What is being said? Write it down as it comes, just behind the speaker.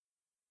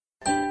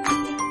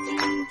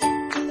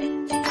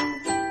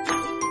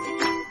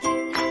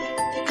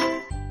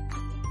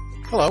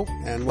Hello,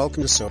 and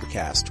welcome to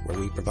Sobercast, where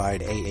we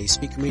provide AA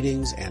speaker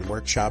meetings and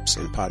workshops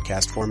in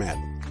podcast format.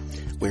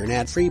 We're an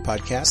ad-free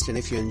podcast, and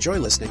if you enjoy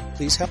listening,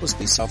 please help us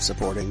be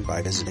self-supporting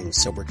by visiting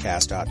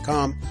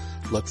Sobercast.com,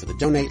 look for the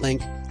donate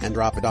link, and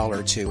drop $1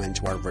 or $2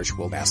 into our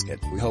virtual basket.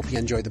 We hope you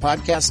enjoy the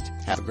podcast.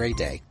 Have a great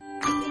day.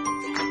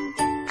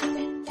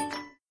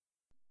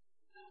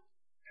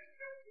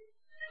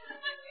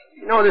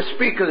 You know, the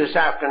speaker this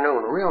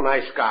afternoon, a real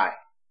nice guy.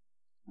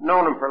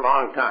 Known him for a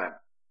long time.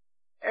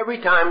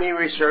 Every time he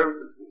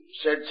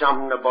said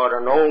something about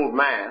an old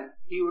man,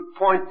 he would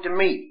point to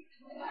me.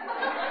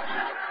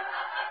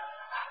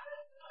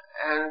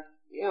 And,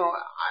 you know,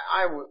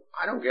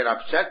 I don't get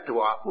upset too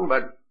often,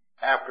 but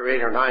after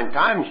 8 or 9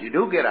 times you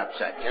do get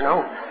upset, you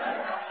know.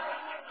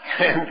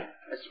 And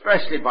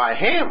especially by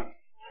him.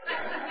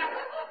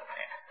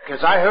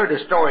 Because I heard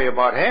a story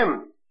about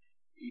him.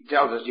 He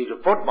tells us he's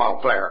a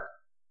football player.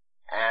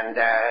 And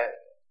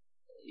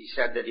he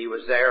said that he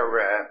was there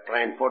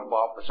playing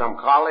football for some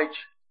college.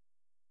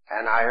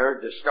 And I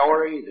heard the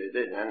story,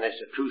 and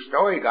it's a true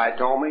story, guy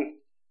told me.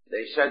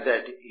 They said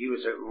that he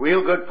was a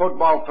real good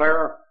football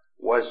player,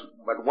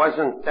 but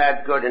wasn't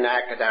that good in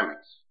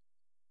academics.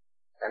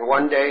 And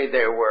one day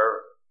they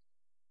were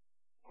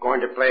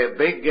going to play a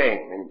big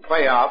game in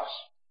playoffs,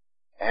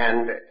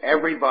 and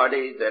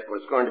everybody that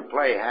was going to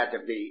play had to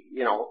be,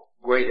 you know,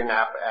 great in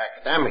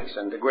academics.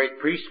 And the great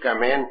priest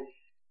come in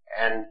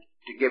and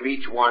to give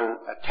each one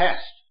a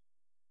test.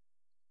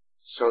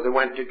 So they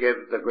went to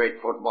give the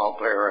great football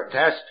player a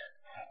test.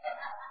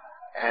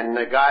 And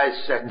the guy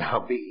said,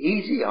 now be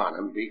easy on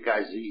him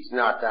because he's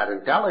not that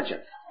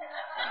intelligent.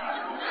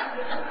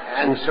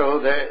 And so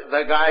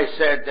the guy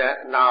said,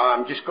 now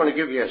I'm just going to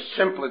give you a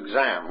simple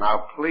exam.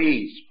 Now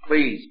please,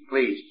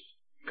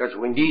 because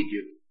we need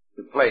you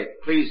to play,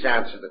 please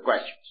answer the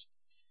questions.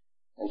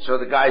 And so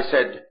the guy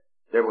said,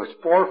 there was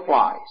 4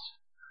 flies.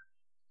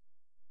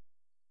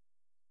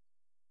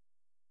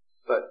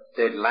 But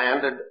they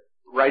landed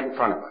right in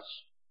front of us.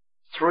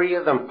 3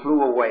 of them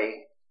flew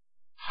away.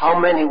 How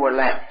many were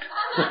left?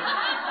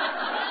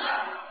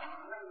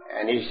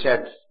 And he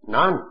said,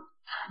 none.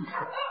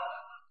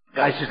 The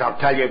guy says, I'll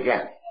tell you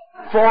again.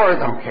 4 of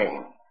them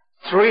came.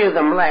 3 of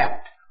them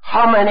left.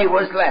 How many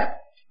was left?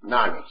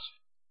 None.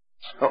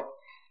 So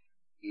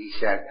he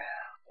said,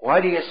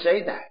 why do you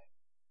say that?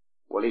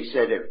 Well, he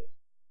said, if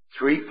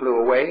 3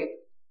 flew away,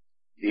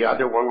 the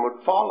other one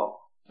would follow.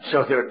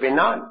 So there would be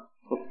none.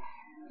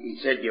 He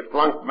said, you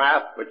flunked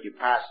math, but you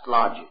passed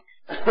logic.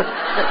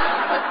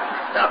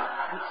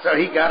 So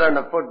he got on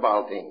the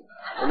football team.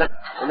 Isn't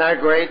that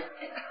great?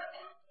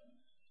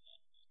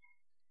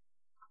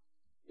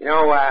 You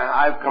know,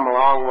 I've come a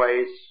long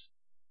ways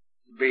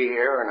to be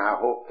here, and I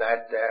hope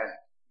that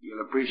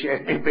you'll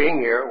appreciate me being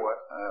here,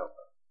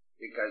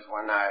 because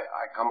when I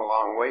come a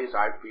long ways,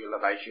 I feel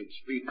that I should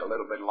speak a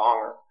little bit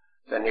longer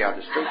than the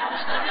other speakers.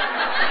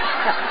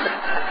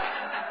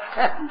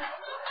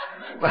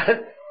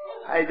 But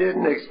I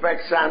didn't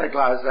expect Santa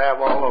Claus to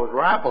have all those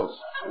raffles.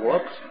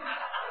 Whoops.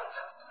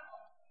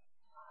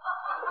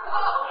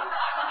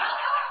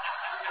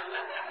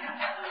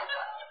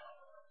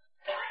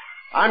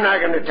 I'm not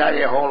going to tell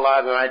you a whole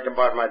lot tonight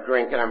about my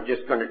drinking. I'm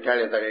just going to tell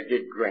you that I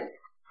did drink.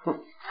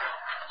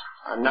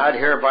 I'm not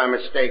here by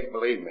mistake,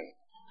 believe me.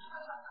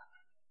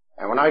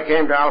 And when I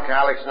came to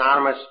Alcoholics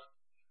Anonymous,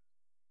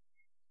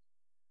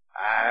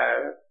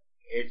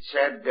 it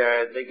said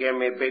they gave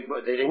me a big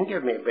book. They didn't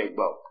give me a big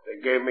book.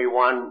 They gave me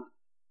one,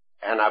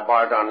 and I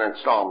bought it on an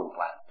installment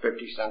plan,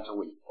 50 cents a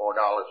week, $4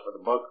 for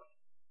the book.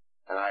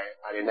 And I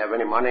didn't have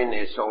any money, and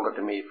they sold it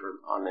to me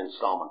on an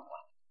installment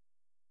plan.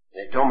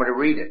 They told me to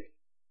read it.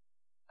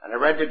 And I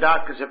read the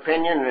doctor's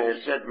opinion, and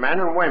it said men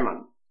and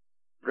women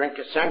drink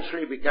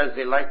essentially because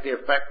they like the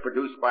effect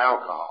produced by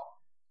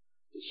alcohol.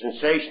 The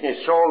sensation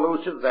is so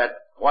elusive that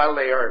while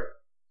they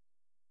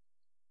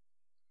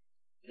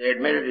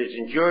admit it is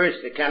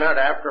injurious, they cannot,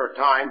 after a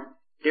time,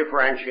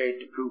 differentiate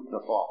the true from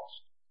the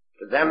false.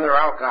 To them, their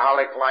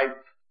alcoholic life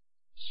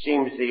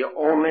seems the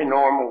only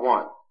normal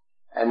one.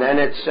 And then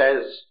it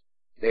says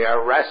they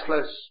are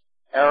restless,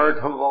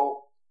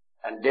 irritable,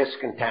 and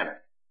discontented.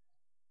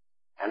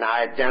 And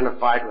I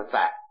identified with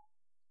that.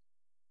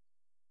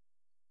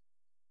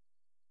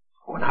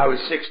 When I was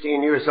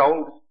 16 years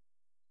old,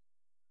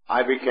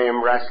 I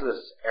became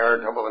restless,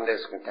 irritable, and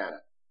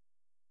discontented.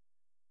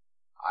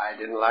 I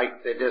didn't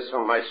like the this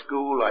in my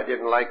school, I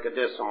didn't like the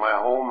this in my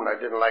home, and I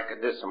didn't like the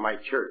this in my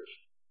church.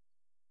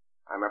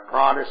 I'm a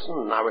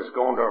Protestant, and I was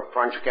going to a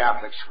French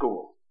Catholic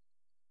school.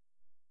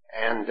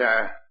 And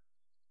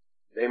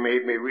they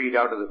made me read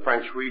out of the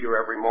French Reader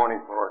every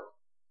morning for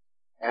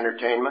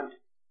entertainment.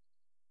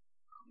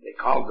 They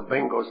called the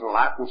bingos in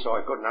Latin, so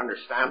I couldn't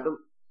understand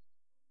them.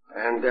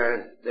 And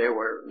they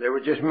were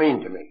just mean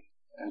to me.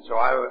 And so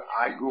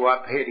I grew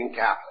up hating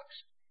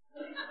Catholics.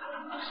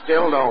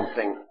 Still don't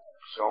think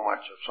so much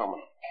of some of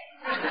them.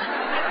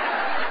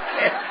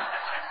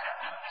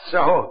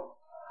 So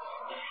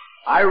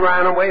I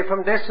ran away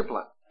from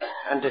discipline.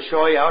 And to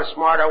show you how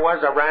smart I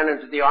was, I ran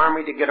into the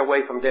army to get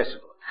away from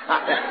discipline.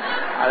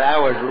 That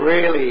was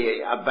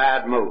really a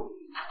bad move.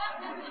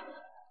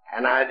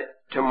 And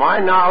to my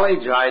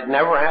knowledge, I'd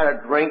never had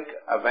a drink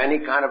of any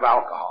kind of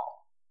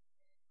alcohol.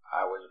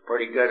 I was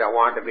pretty good. I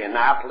wanted to be an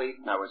athlete,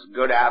 and I was a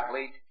good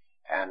athlete.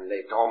 And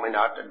they told me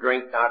not to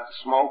drink, not to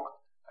smoke,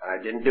 and I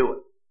didn't do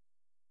it.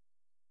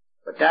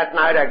 But that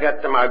night I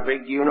got my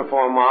big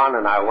uniform on,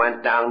 and I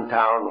went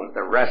downtown with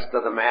the rest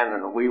of the men,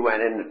 and we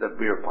went into the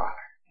beer parlor.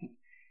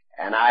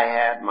 And I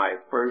had my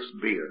first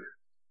beer.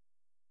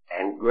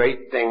 And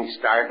great things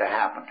started to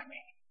happen to me.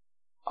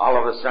 All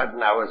of a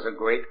sudden I was a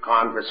great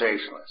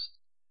conversationalist.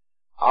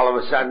 All of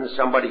a sudden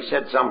somebody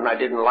said something I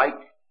didn't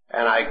like,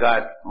 and I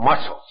got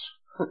muscles.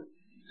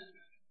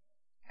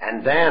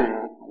 And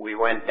then we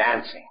went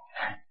dancing.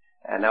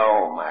 And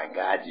oh my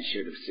God, you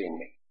should have seen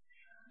me.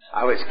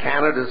 I was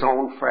Canada's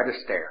own Fred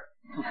Astaire.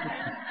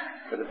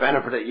 For the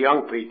benefit of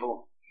young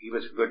people, he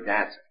was a good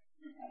dancer.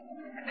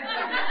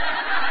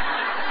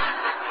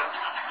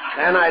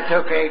 Then I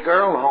took a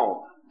girl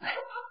home.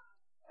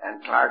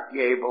 And Clark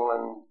Gable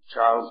and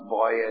Charles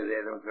Boyer,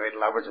 they were great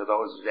lovers of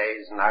those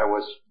days, and I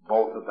was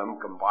both of them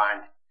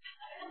combined.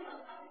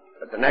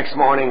 But the next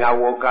morning I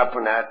woke up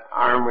in that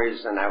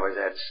Armories, and I was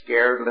that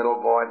scared little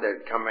boy that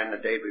had come in the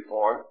day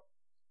before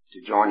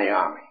to join the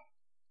Army.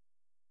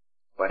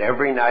 But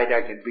every night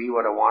I could be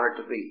what I wanted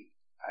to be.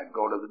 I'd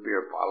go to the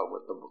beer parlor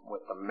with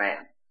the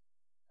men.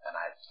 And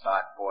I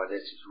thought, boy,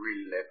 this is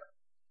really living.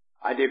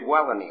 I did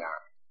well in the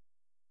Army.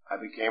 I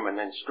became an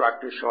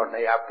instructor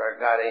shortly after I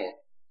got in.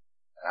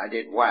 And I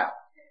did well.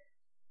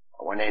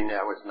 I went in,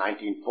 that was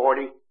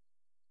 1940,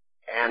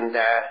 and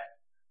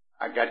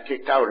I got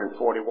kicked out in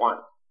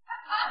 41.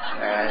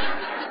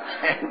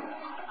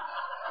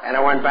 And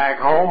I went back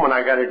home, and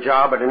I got a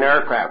job at an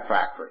aircraft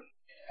factory,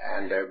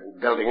 and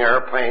building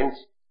airplanes,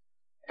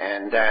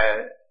 and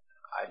I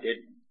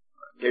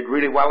did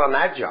really well on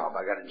that job.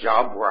 I got a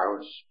job where I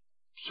was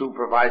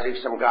supervising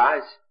some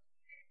guys,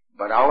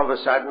 but all of a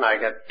sudden I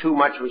got too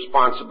much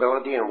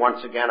responsibility, and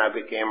once again I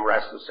became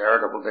restless,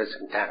 irritable,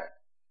 discontented.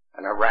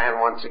 And I ran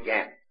once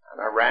again,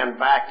 and I ran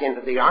back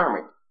into the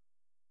Army,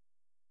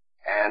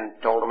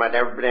 and told them I'd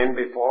never been in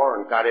before,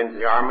 and got into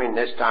the Army, and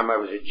this time I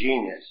was a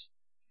genius.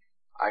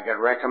 I got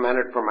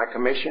recommended for my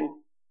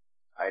commission.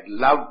 I'd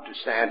love to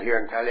stand here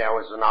and tell you I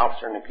was an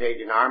officer in the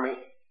Canadian Army,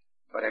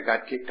 but I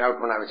got kicked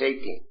out when I was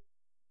 18.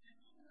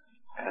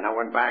 And I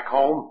went back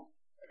home.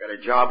 I got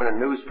a job in a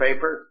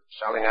newspaper,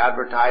 selling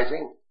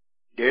advertising.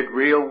 Did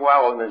real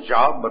well in the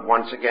job, but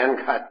once again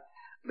got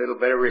a little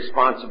bit of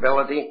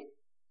responsibility.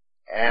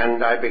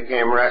 And I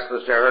became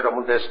restless,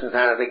 irritable,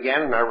 discontented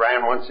again, and I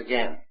ran once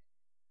again.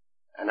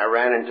 And I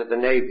ran into the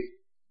Navy.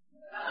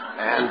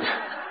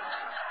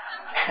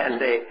 And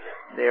they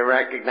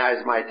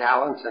recognized my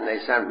talents, and they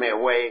sent me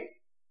away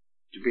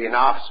to be an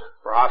officer,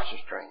 for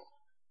officers training.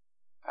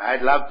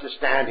 I'd love to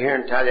stand here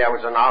and tell you I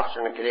was an officer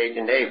in the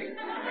Canadian Navy.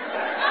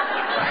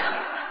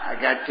 I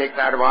got kicked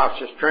out of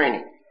officers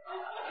training.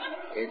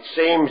 It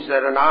seems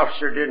that an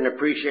officer didn't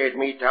appreciate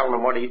me telling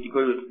him what he'd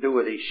do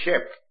with his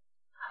ship.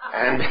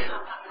 And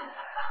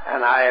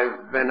I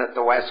have been at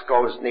the West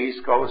Coast and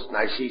East Coast, and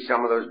I see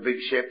some of those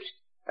big ships,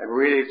 and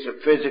really it's a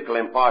physical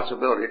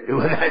impossibility to do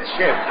with that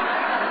ship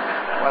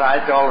what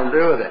I told him to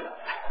do with it.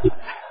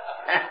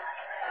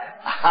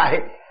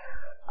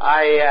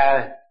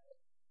 I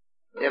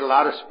did a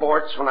lot of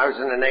sports when I was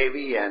in the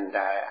Navy, and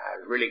I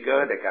was really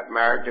good. I got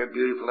married to a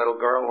beautiful little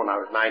girl when I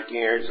was 19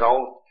 years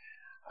old.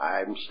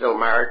 I'm still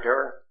married to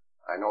her.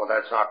 I know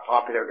that's not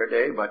popular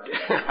today, but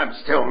I'm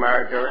still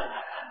married to her.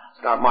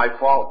 It's not my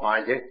fault,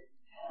 mind you.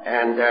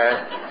 And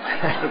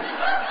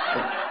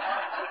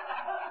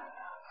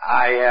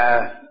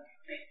I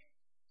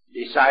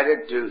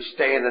decided to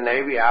stay in the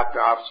Navy after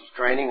officers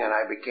training, and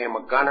I became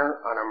a gunner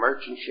on a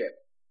merchant ship.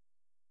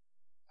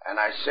 And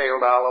I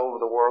sailed all over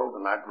the world,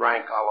 and I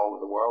drank all over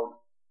the world.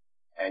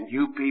 And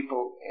you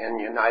people in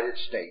the United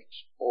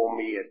States owe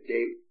me a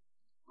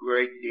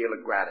great deal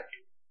of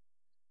gratitude,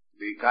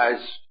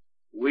 because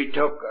we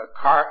took a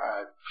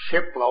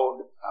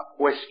shipload of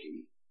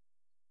whiskey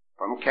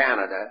from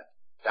Canada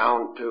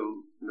down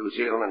to New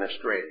Zealand and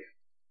Australia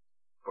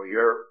for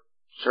your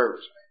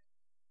servicemen.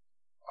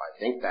 I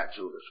think that's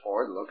who it was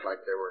for. It looked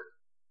like they were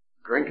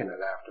drinking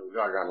it after we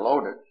got it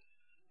unloaded.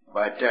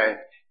 But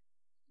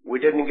we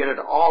didn't get it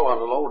all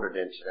unloaded,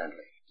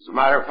 incidentally. As a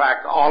matter of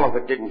fact, all of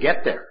it didn't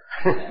get there.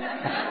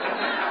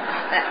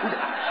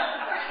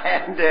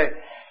 and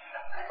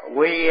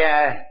we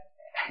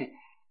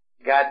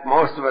got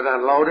most of it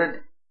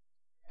unloaded.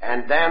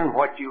 And then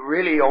what you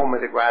really owe me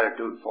the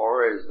gratitude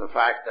for is the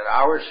fact that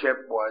our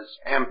ship was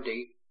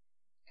empty,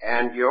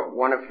 and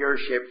one of your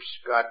ships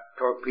got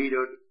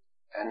torpedoed,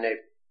 and they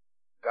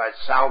got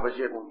salvaged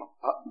and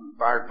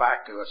barred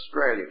back to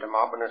Australia, to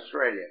Melbourne,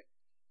 Australia.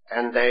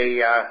 And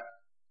they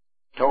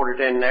towed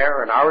it in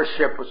there, and our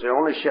ship was the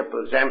only ship that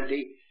was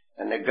empty,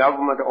 and the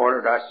government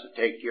ordered us to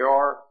take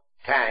your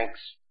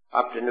tanks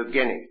up to New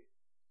Guinea.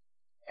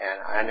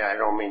 And I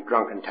don't mean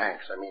drunken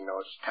tanks, I mean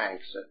those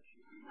tanks that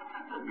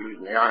were used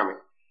in the Army.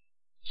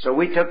 So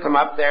we took them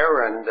up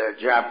there, and the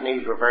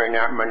Japanese were very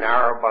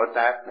narrow about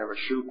that, and they were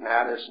shooting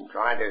at us and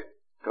trying to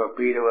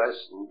torpedo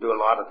us and do a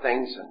lot of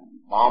things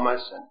and bomb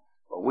us. And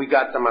But we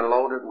got them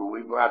unloaded and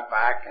we brought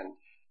back,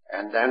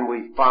 and then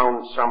we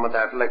found some of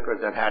that liquor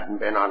that hadn't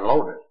been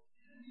unloaded.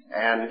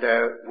 And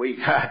we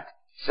got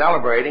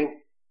celebrating,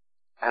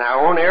 and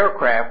our own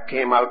aircraft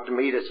came out to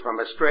meet us from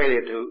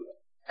Australia to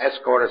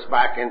escort us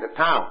back into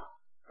town,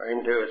 or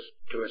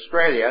to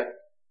Australia.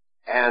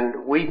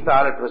 And we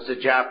thought it was the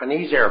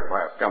Japanese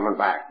aircraft coming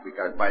back,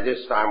 because by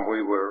this time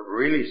we were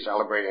really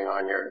celebrating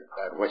on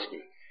that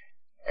whiskey.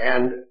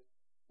 And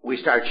we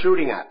started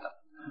shooting at them.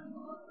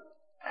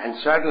 And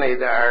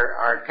suddenly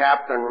our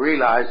captain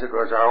realized it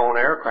was our own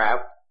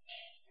aircraft,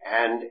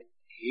 and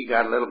he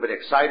got a little bit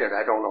excited.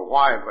 I don't know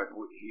why, but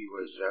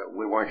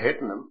we weren't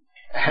hitting them.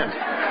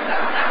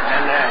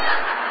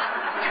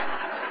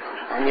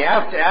 And you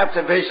have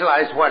to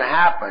visualize what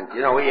happened.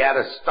 You know, he had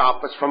to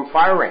stop us from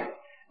firing.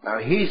 Now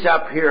he's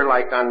up here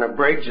like on the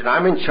bridge, and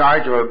I'm in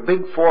charge of a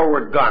big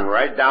forward gun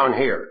right down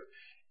here.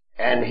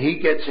 And he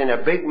gets in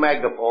a big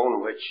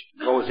megaphone which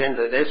goes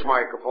into this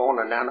microphone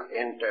and then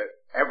into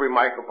every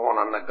microphone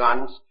on the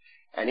guns,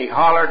 and he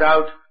hollered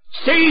out,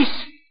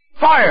 "Cease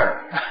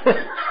fire!"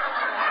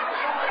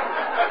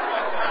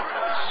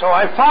 So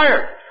I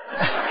fired.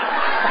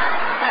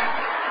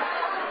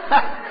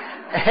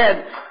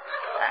 And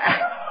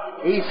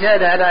he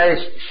said had I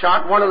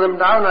shot one of them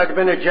down, I'd have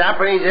been a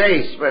Japanese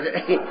ace, but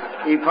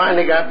he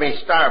finally got me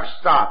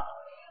stopped.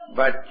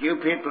 But you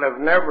people have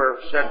never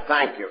said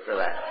thank you for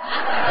that.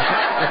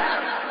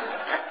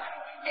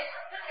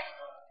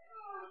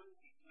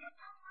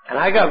 And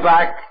I got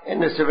back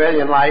into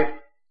civilian life,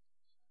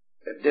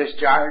 at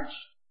discharge.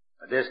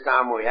 This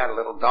time we had a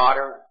little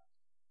daughter,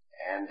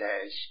 and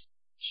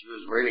she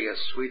was really a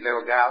sweet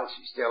little gal.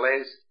 She still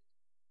is.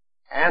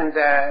 And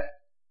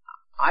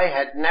I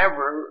had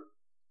never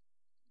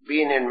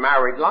been in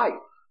married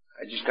life.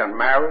 I just got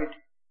married,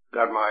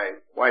 got my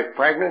wife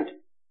pregnant,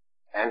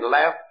 and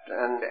left,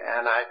 and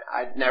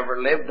I'd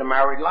never lived a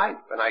married life.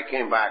 And I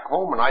came back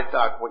home, and I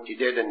thought what you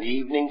did in the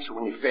evenings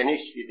when you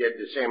finished, you did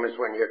the same as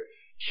when your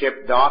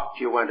ship docked,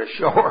 you went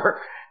ashore,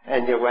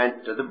 and you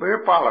went to the beer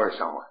parlor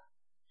somewhere.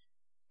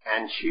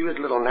 And she was a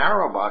little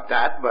narrow about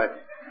that, but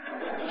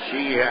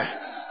she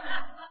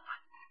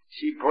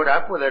put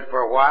up with it for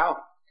a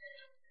while.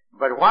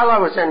 But while I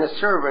was in the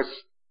service,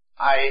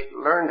 I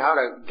learned how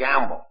to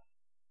gamble.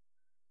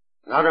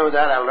 Not only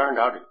that, I learned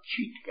how to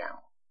cheat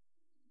gamble.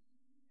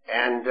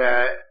 And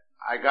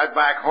I got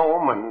back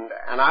home,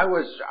 and I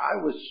was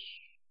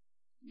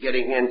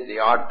getting into the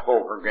odd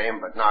poker game,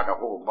 but not a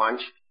whole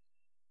bunch.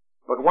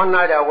 But one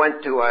night I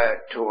went to a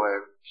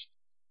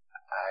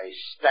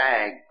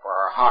stag for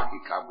our hockey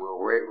club. We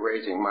were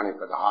raising money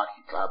for the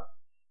hockey club,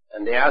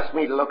 and they asked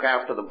me to look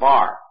after the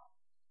bar.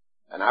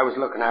 And I was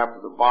looking after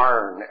the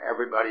bar, and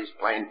everybody's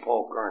playing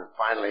poker, and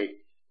finally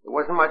there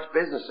wasn't much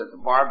business at the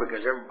bar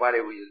because everybody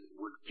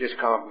would just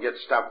come up and get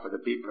stuff for the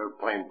people who were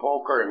playing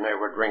poker, and they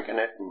were drinking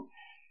it.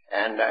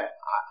 And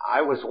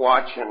I was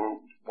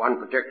watching one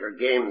particular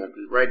game that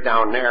was right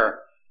down there,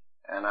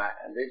 and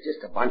there's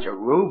just a bunch of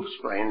rubes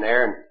playing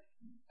there,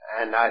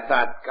 and I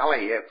thought,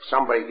 golly, if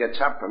somebody gets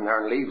up from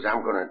there and leaves,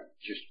 I'm going to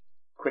just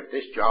quit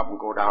this job and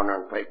go down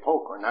there and play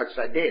poker. And that's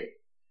what I did.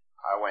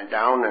 I went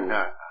down and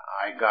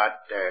I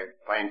got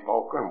playing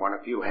poker and won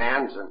a few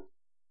hands,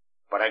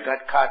 but I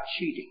got caught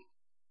cheating.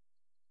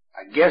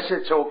 I guess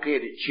it's okay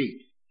to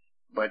cheat,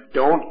 but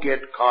don't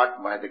get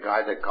caught by the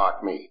guy that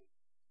caught me.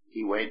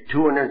 He weighed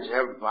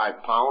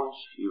 275 pounds.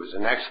 He was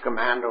an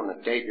ex-commando in the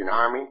Canadian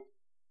Army,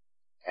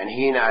 and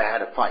he and I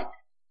had a fight.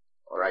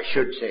 Or I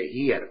should say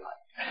he had a fight.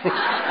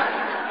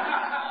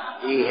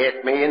 He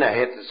hit me and I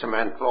hit the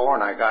cement floor,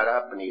 and I got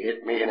up and he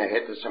hit me and I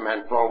hit the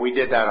cement floor. We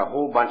did that a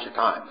whole bunch of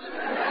times.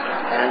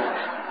 And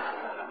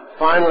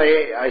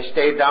finally I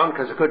stayed down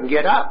because I couldn't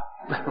get up.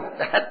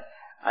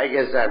 I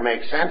guess that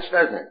makes sense,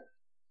 doesn't it?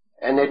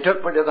 And they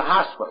took me to the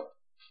hospital.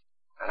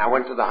 And I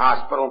went to the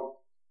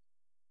hospital,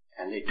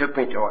 and they took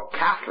me to a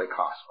Catholic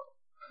hospital.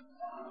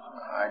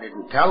 I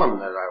didn't tell them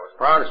that I was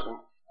Protestant.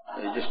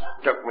 They just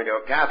took me to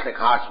a Catholic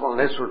hospital, and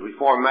this was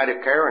before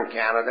Medicare in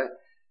Canada.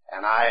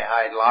 And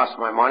I'd lost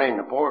my money in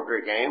the poker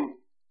game,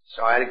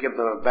 so I had to give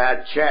them a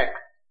bad check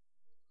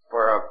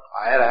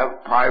I had to have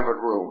a private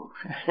room.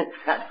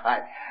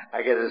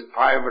 I get this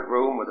private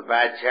room with a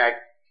bad check,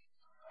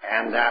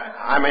 and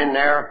I'm in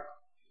there,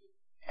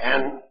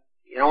 and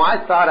you know,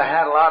 I thought I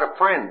had a lot of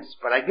friends,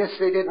 but I guess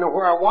they didn't know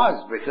where I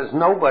was because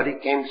nobody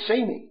came to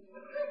see me.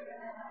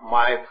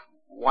 My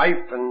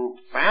wife and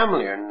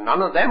family, and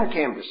none of them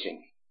came to see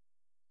me.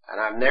 And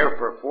I'm there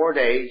for 4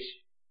 days,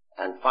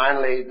 and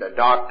finally the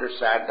doctor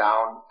sat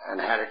down and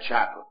had a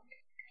chat with me.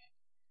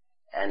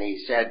 And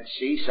he said,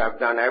 "Cease, I've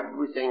done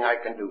everything I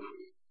can do for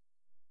you.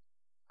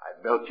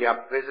 I built you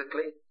up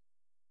physically,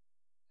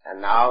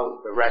 and now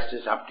the rest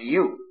is up to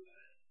you."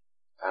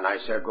 And I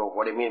said, "Well,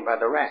 what do you mean by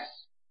the rest?"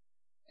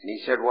 And he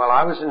said, "Well,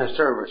 I was in the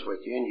service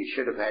with you, and you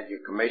should have had your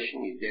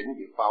commission. You didn't.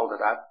 You fouled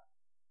it up."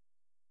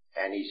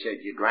 And he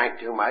said, "You drank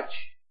too much.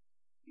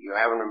 You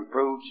haven't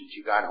improved since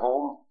you got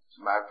home. As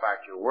a matter of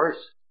fact, you're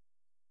worse."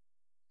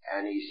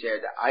 And he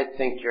said, "I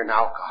think you're an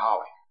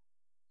alcoholic."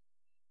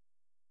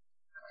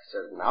 I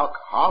said, "An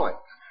alcoholic?"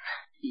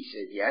 He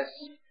said, yes.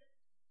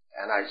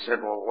 And I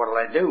said, well, what'll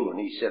I do? And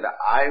he said,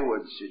 I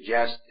would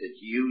suggest that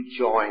you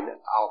join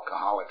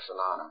Alcoholics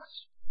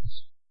Anonymous.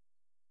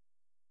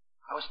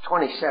 I was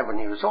 27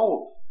 years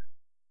old.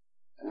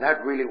 And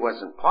that really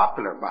wasn't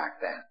popular back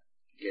then,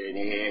 getting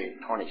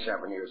AA at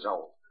 27 years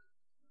old.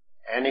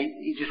 And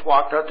he just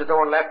walked out the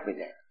door and left me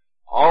there.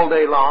 All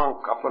day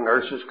long, a couple of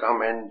nurses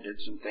come in,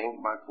 did some things,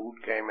 my food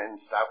came in and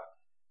stuff.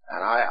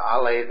 And I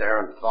lay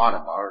there and thought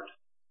about it.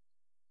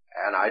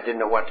 And I didn't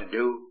know what to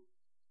do.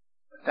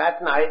 But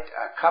that night,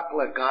 a couple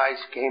of guys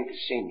came to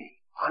see me,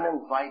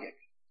 uninvited.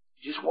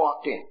 Just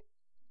walked in.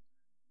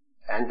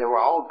 And they were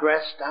all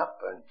dressed up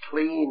and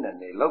clean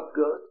and they looked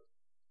good.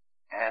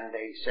 And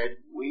they said,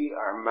 we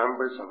are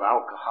members of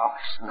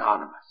Alcoholics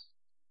Anonymous.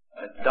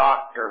 A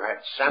doctor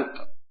had sent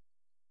them.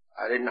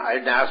 I didn't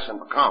ask them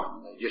to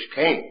come. They just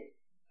came.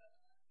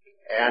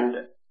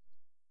 And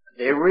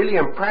they really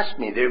impressed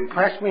me. They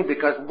impressed me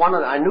because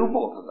I knew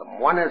both of them.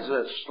 One is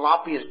the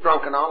sloppiest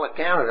drunk in all of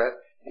Canada,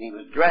 and he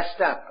was dressed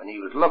up, and he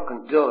was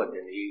looking good,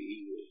 and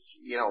he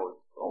was,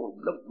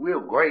 looked real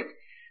great.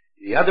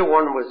 The other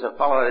one was a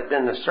fellow I'd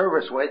been in the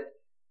service with,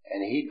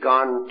 and he'd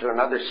gone to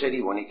another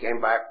city when he came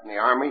back from the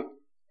army,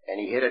 and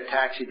he hit a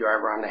taxi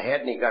driver on the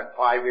head, and he got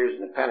 5 years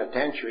in the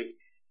penitentiary,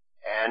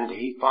 and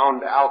he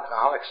found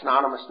Alcoholics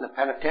Anonymous in the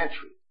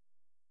penitentiary.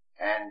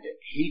 And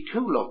he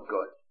too looked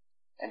good.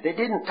 And they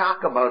didn't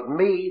talk about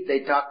me,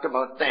 they talked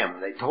about them.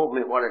 They told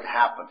me what had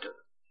happened to them.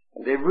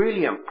 And they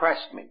really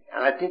impressed me.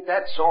 And I think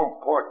that's so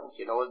important,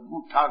 They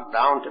didn't talk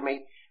down to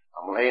me.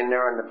 I'm laying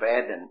there in the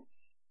bed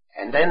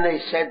and then they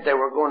said they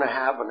were going to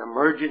have an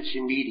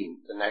emergency meeting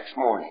the next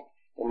morning.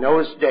 In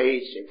those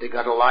days, if they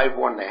got a live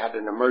one, they had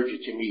an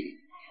emergency meeting.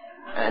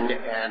 And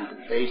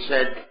they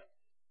said,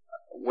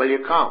 will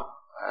you come?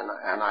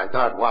 And I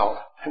thought,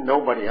 well,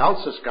 nobody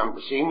else has come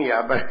to see me.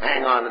 I better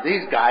hang on to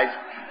these guys.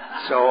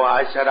 So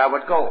I said I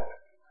would go.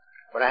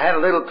 But I had a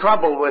little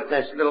trouble with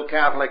this little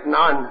Catholic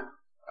nun.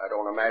 I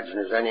don't imagine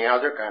there's any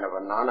other kind of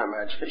a nun. I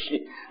imagine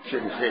she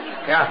shouldn't say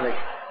she's Catholic.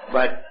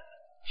 But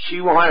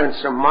she wanted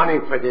some money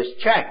for this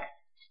check.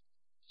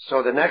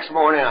 So the next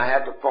morning I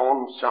had to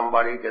phone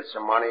somebody, get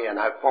some money, and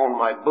I phoned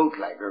my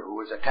bootlegger who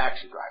was a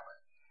taxi driver.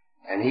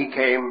 And he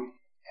came,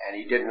 and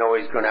he didn't know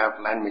he was going to have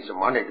to lend me some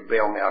money to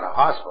bail me out of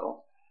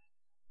hospital.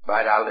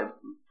 But I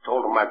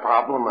told him my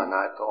problem, and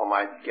I told him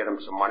I'd get him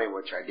some money,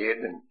 which I did,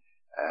 and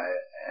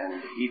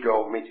he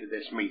drove me to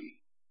this meeting.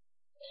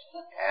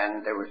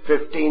 And there were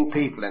 15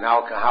 people in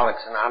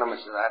Alcoholics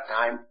Anonymous at that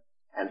time,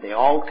 and they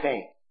all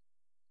came.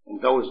 In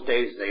those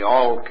days, they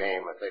all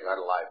came if they got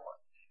a live one.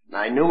 And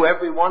I knew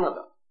every one of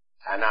them,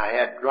 and I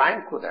had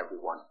drank with every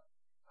one of them.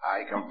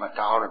 I come from a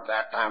town at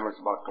that time, it was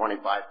about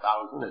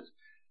 25,000. It's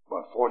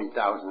about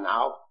 40,000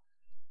 now.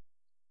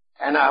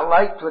 And I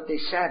liked what they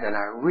said, and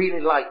I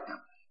really liked them.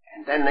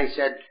 And then they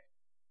said,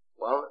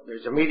 well,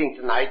 there's a meeting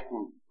tonight,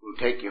 and we'll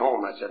take you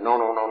home. I said, no,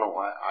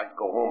 I'd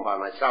go home by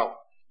myself.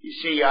 You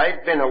see,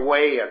 I'd been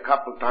away a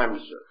couple of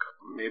times,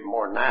 maybe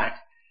more than that,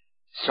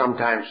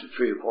 sometimes for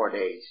 3 or 4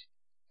 days.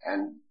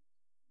 And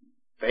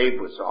Babe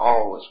was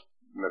always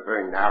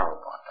very narrow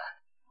about that.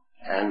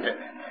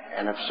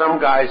 And if some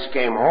guys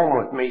came home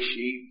with me,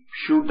 she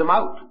shooed them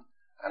out.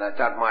 And I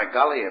thought, my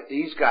golly, if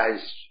these guys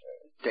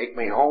take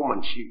me home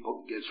and she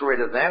gets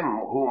rid of them,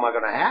 who am I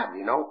going to have,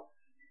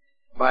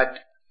 But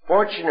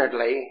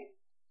fortunately,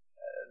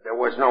 there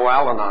was no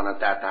Al-Anon at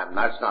that time.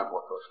 That's not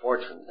what was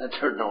fortunate.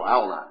 There was no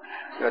Al-Anon.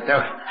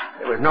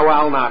 There was no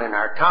Al-Anon in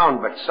our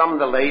town, but some of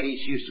the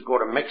ladies used to go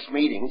to mixed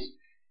meetings,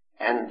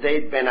 and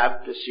they'd been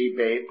up to see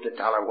Babe to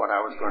tell her what I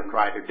was going to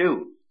try to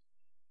do.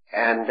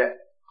 And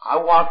I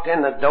walked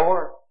in the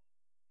door,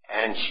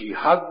 and she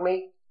hugged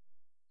me,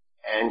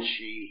 and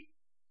she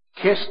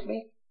kissed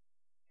me,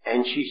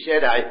 and she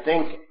said, I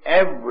think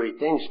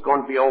everything's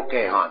going to be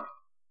okay, hon.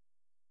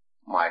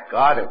 My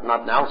God, if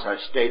nothing else, I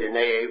stayed in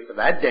AA for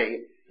that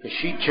day, because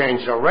she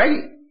changed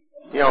already.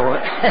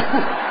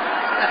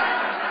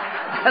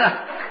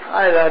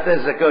 I thought this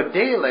is a good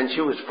deal, and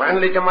she was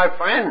friendly to my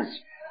friends,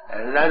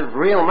 and that was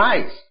real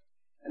nice.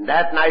 And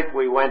that night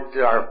we went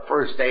to our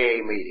first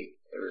AA meeting.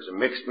 It was a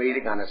mixed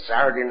meeting on a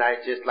Saturday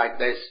night, just like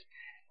this,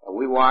 and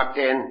we walked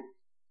in,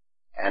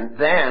 and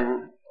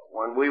then,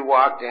 when we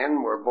walked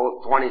in, we're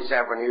both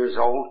 27 years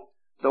old,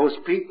 those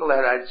people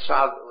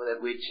that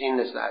we'd seen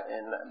that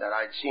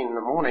I'd seen in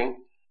the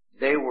morning,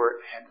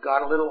 had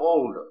got a little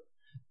older.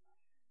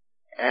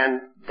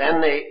 And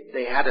then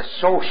they had a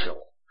social.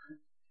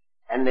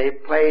 And they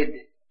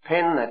played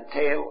Pin the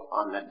Tail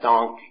on the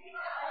Donkey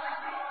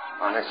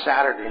on a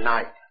Saturday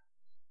night.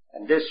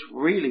 And this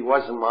really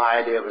wasn't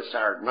my idea of a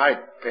Saturday night,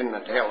 Pin the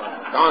Tail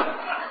on the Donkey.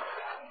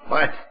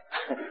 But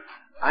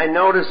I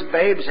noticed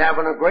Babe's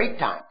having a great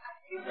time.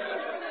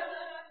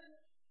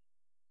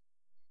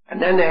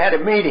 And then they had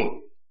a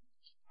meeting,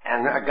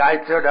 and a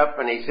guy stood up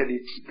and he said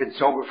he'd been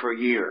sober for a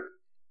year.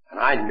 And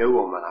I knew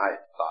him, and I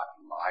thought,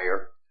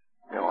 liar.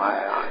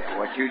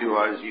 What you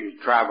do is you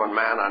traveling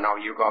man, I know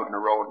you go out on the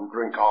road and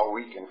drink all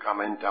week and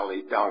come in and tell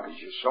these donkeys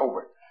you're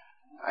sober.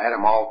 I had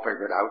them all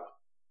figured out.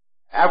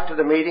 After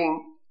the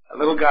meeting, a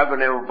little guy by the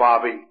name of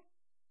Bobby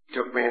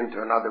took me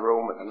into another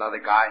room with another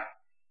guy,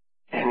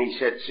 and he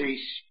said, Cecil,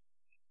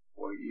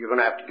 well, you're going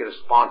to have to get a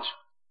sponsor.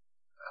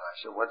 And I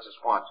said, what's a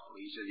sponsor?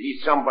 He said,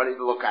 he's somebody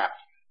to look after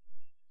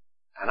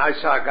you. And I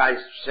saw a guy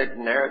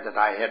sitting there that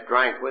I had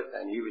drank with,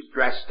 and he was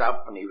dressed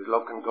up, and he was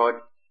looking good.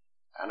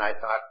 And I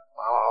thought,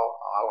 well,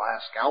 I'll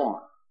ask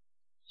Elmer.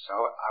 So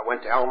I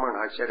went to Elmer,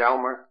 and I said,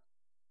 Elmer,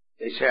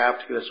 they say I have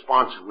to get a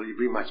sponsor. Will you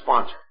be my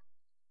sponsor?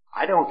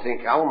 I don't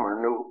think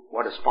Elmer knew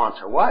what a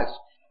sponsor was,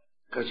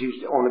 because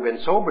he's only been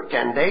sober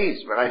 10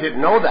 days, but I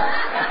didn't know that.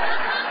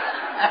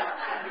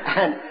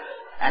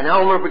 and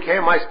Elmer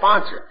became my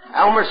sponsor.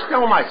 Elmer's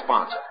still my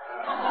sponsor.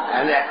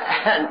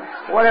 And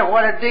what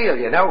a deal,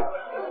 you know.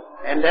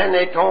 And then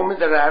they told me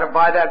that I had to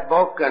buy that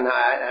book, and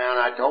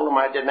I told them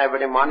I didn't have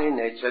any money, and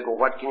they said, well,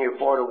 what can you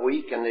afford a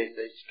week? And they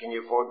said, can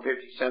you afford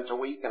 50 cents a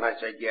week? And I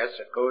said, yes,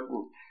 I could.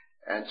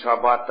 And so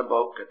I bought the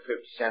book at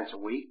 50 cents a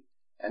week.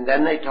 And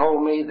then they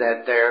told me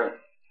that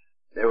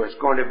there was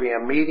going to be a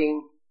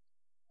meeting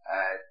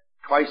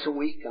twice a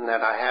week, and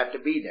that I had to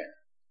be there.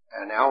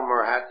 And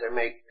Elmer had to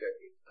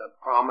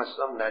promise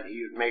them that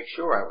he would make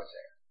sure I was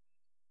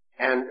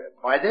there. And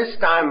by this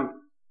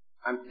time,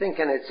 I'm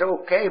thinking it's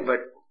okay, but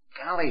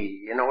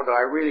golly, you know, do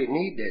I really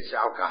need this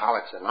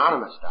Alcoholics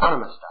Anonymous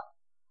stuff?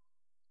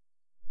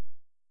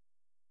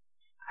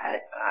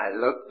 I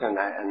looked, and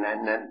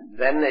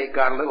then they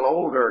got a little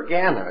older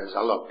again as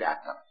I looked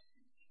at them.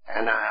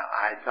 And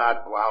I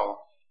thought,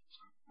 well,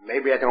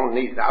 maybe I don't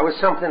need it. I was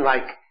something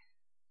like,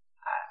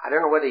 I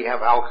don't know whether you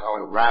have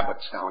alcoholic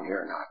rabbits down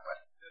here or not,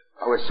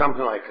 but I was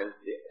something like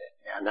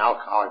an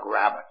alcoholic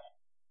rabbit.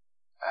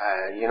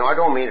 You know, I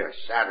don't mean a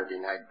Saturday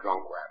night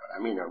drunk rabbit. I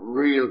mean a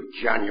real,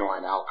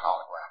 genuine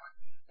alcoholic rabbit.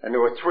 And there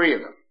were 3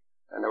 of them.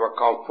 And they were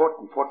called Foot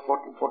and Foot,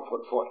 Foot and Foot,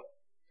 Foot, Foot.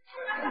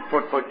 And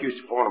Foot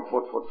used to phone him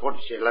Foot.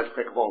 He said, let's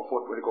pick a ball of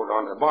Foot. We'd go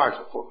down to the bar.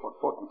 So Foot,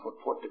 and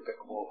Foot, they pick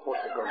a ball of Foot.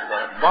 They go to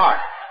the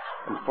bar.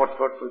 And Foot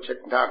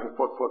sitting talking to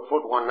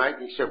Foot one night.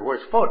 And he said,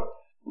 where's Foot?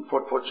 And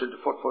Foot said to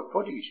Foot.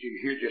 He said,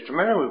 here just a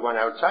minute. We went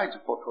outside.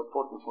 So Foot,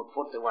 and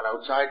Foot. They went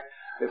outside.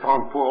 They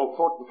found poor old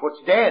Foot, and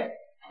Foot's dead.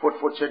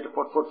 Foot said to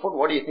Foot,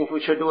 what do you think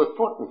we should do with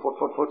Foot? And Foot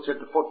said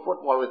to Foot,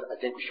 well, I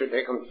think we should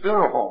take him to the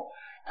funeral home.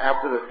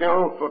 After the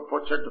funeral,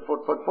 Foot said to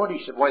Foot,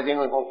 he said, why do you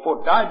think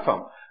Foot died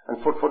from?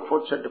 And Foot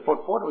said to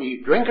Foot, well,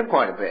 he's drinking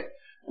quite a bit.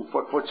 And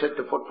Foot said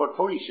to Foot,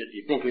 he said, do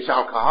you think he's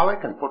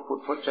alcoholic? And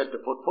Foot said to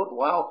Foot,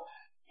 well,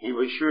 he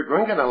was sure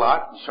drinking a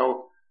lot. And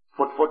so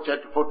Foot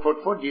said to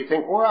Foot, do you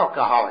think we're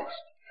alcoholics?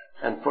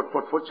 And Foot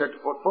said to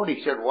Foot,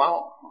 he said,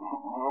 well,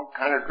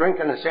 kind of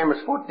drinking the same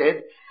as Foot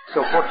did.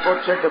 So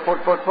Foot said to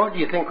Foot, do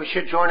you think we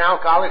should join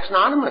Alcoholics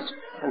Anonymous?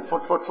 And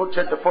Foot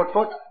said to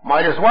Foot,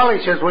 might as well.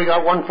 He says, we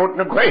got one foot in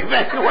the grave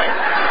anyway.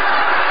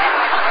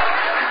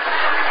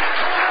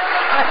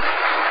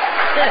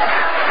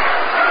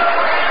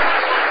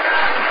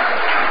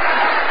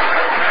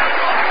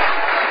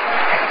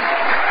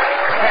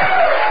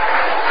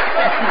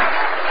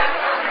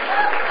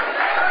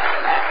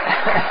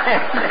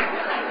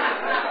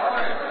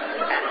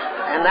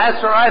 And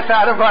that's what I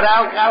thought about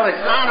Alcoholics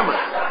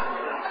Anonymous.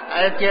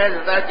 That you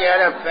had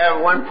to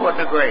have 1 foot in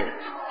the grave.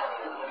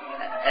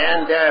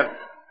 And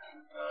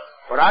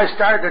what I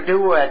started to do,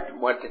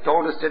 what they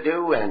told us to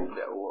do, and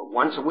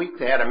once a week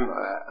they had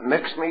a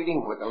mixed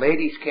meeting where the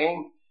ladies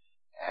came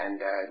and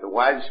the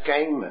wives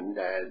came, and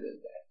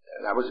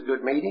that was a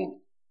good meeting.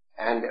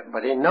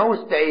 But in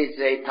those days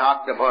they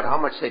talked about how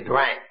much they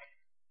drank.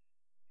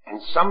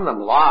 And some of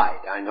them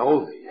lied, I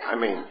know.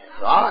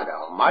 God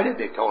almighty,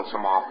 they told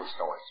some awful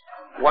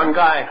stories. One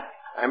guy,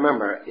 I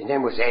remember, his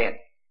name was Ed,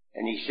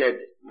 and he said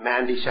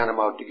Mandy sent him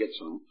out to get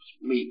some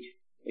meat.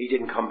 He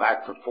didn't come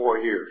back for 4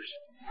 years.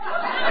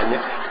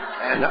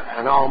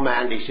 And all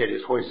Mandy said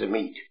is, where's the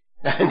meat?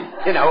 And,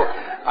 you know,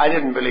 I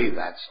didn't believe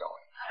that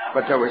story.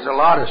 But there was a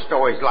lot of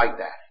stories like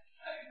that.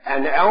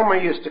 And Elmer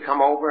used to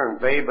come over, and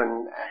Babe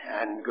and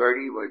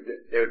Gertie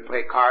they would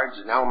play cards,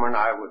 and Elmer and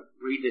I would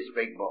read this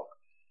big book.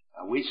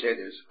 And we said,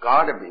 there's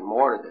got to be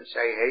more to this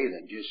AA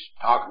than just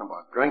talking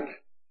about drinking.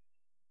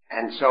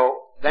 And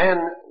so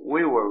then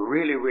we were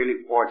really,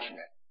 really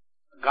fortunate.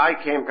 A guy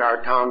came to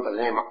our town by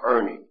the name of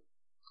Ernie.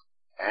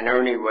 And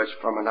Ernie was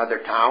from another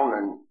town,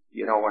 and,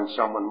 you know, when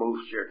someone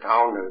moves to your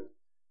town,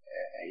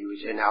 he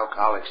was in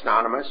Alcoholics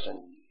Anonymous, and,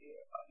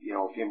 you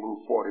know, if you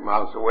move 40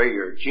 miles away,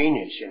 you're a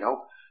genius, you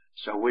know.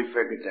 So we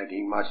figured that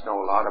he must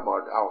know a lot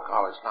about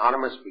Alcoholics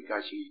Anonymous,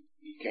 because he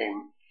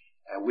came,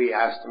 and we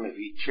asked him if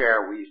he'd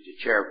chair. We used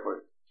to chair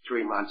for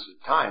 3 months at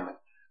a time. And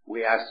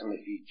we asked him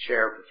if he'd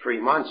chair for 3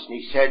 months, and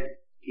he said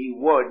he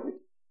would,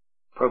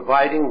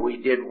 providing we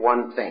did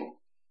one thing.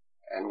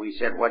 And we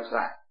said, what's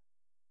that?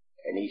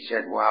 And he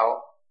said,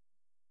 well,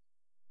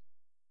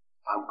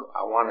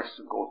 I want us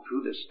to go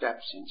through the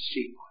steps in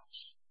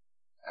sequence.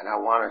 And I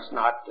want us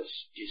not to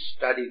just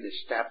study the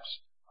steps.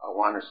 I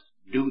want us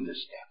to do the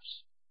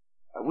steps.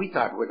 And we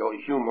thought we'd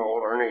humor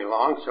old Ernie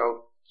along,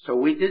 so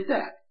we did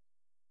that.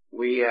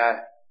 We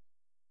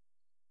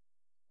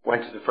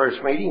went to the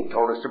first meeting,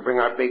 told us to bring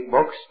our big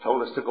books,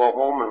 told us to go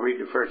home and read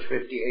the first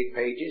 58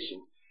 pages.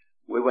 And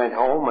we went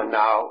home, and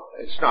now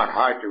it's not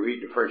hard to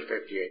read the first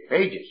 58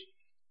 pages.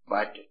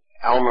 But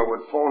Elmer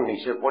would phone and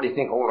he said, what do you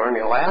think old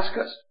Ernie will ask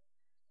us?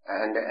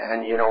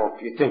 And you know,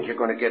 if you think you're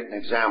going to get an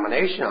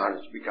examination on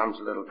it, it becomes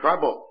a little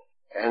trouble.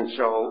 And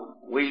so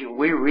we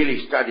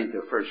really studied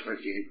the first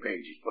 58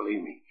 pages,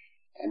 believe me.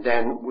 And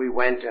then we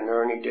went, and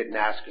Ernie didn't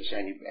ask us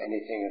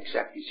anything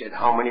except he said,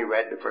 how many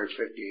read the first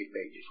 58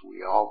 pages?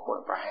 We all put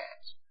up our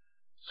hands.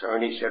 So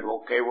Ernie said,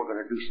 okay, we're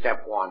going to do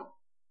step 1,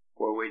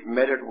 where we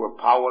admitted we're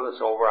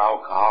powerless over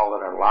alcohol,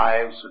 that our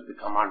lives would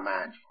become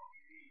unmanageable.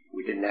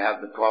 We didn't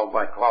have the 12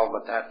 by 12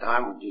 at that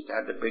time. We just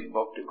had the big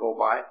book to go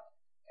by.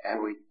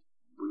 And we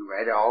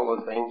read all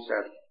the things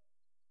that,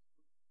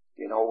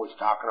 you know, was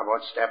talking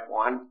about step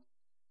 1.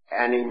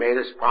 And he made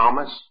us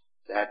promise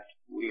that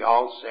we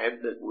all said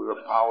that we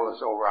were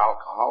powerless over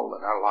alcohol,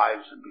 that our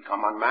lives would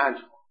become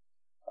unmanageable.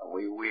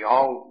 We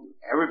all,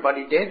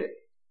 everybody did it.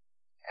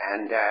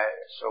 And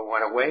so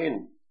went away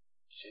and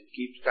said,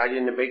 keep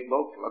studying the big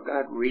book, looking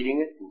at it,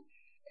 reading it.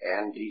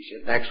 And he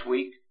said, next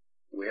week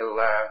we'll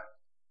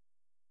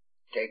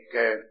take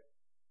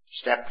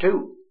step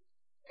 2.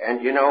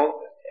 And, you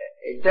know,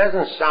 it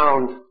doesn't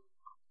sound,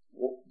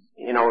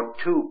 you know,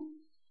 too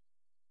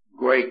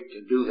great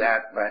to do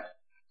that, but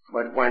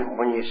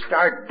when you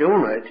start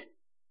doing it,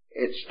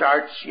 it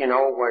starts, you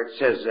know, where it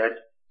says that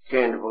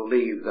can't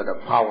believe that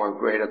a power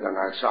greater than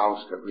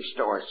ourselves could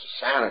restore us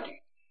to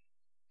sanity.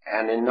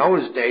 And in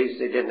those days,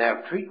 they didn't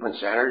have treatment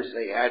centers.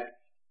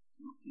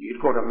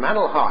 You'd go to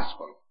mental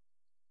hospital.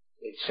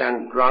 They'd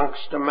send drunks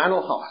to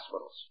mental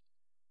hospitals.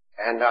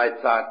 And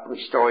I thought,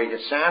 restore you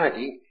to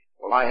sanity.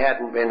 Well, I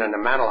hadn't been in a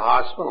mental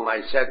hospital, and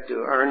I said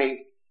to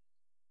Ernie,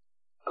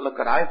 look,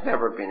 I've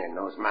never been in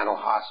those mental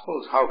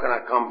hospitals. How can I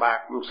come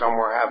back from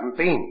somewhere I haven't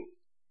been?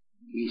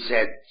 He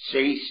said,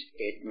 Cease,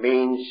 it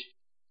means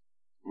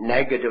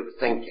negative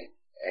thinking,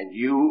 and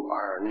you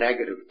are a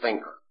negative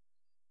thinker.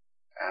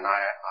 And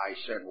I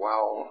said,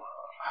 well,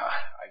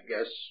 I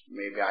guess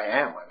maybe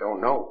I am. I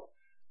don't know.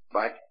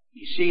 But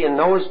you see, in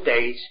those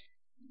days,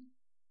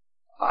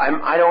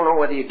 I don't know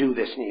whether you do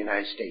this in the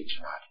United States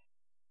or not,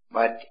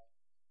 but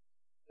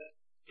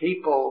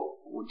people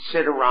would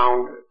sit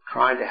around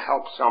trying to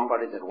help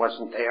somebody that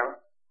wasn't there.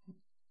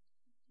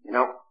 You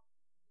know,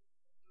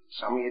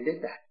 some of you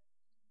did that.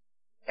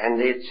 And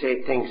they'd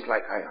say things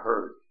like, I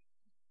heard.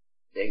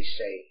 They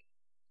say,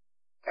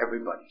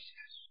 everybody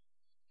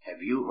says,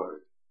 have you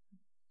heard?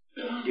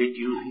 Did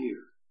you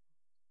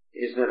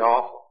hear? Isn't it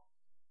awful?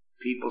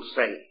 People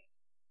say,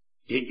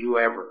 did you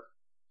ever?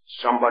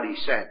 Somebody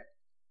said,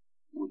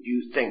 would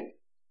you think?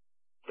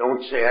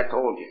 Don't say I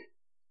told you.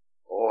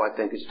 Oh, I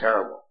think it's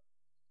terrible.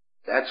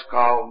 That's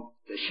called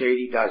the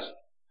shady dozen.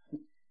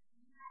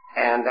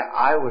 And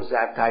I was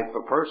that type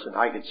of person.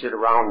 I could sit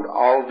around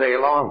all day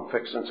long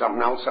fixing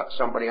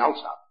somebody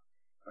else up,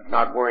 but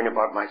not worrying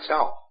about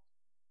myself.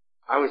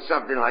 I was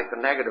something like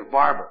the negative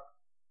barber.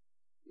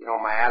 You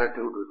know, my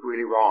attitude was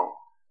really wrong.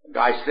 A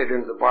guy slid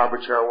into the barber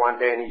chair one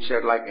day and he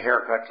said, like a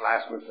haircut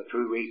lasts me for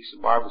 3 weeks.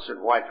 The barber said,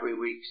 why 3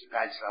 weeks? The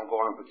guy said, I'm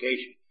going on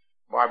vacation.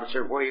 The barber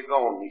said, where are you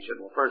going? He said,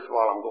 well, first of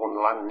all, I'm going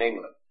to London,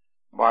 England.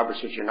 The barber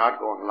says, you're not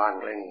going to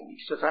London, England.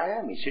 He says,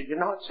 I am. He said, you're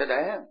not? I said,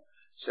 I am.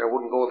 He said, I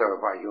wouldn't go there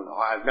if I, you know.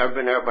 I've never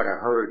been there, but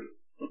I heard.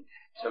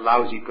 It's a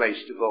lousy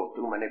place to go.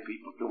 Too many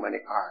people, too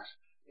many cars.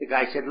 The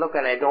guy said, look,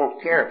 I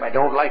don't care. If I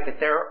don't like it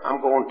there,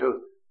 I'm going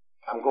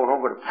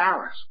over to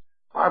Paris.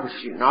 Barber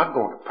said, you're not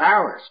going to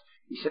Paris.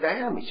 He said, I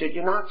am. He said,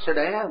 you're not? I said,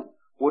 I am.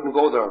 Wouldn't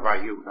go there if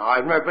I you. Now,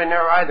 I've never been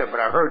there either, but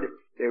I heard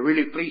they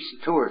really fleece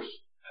the tourists.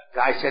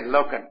 Guy said,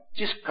 look, I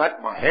just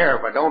cut my hair.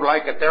 If I don't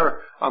like it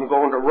there, I'm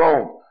going to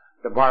Rome.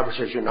 The barber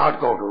says, you're not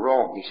going to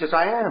Rome. He says,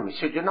 I am. He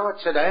said, you're not?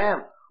 I said, I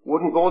am.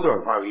 Wouldn't go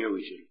there if I were you.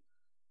 He said,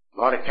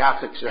 a lot of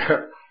Catholics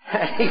there.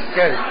 He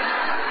says,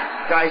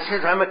 guy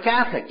says, I'm a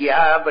Catholic.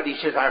 Yeah, but he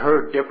says, I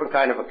heard different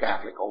kind of a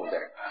Catholic over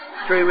there.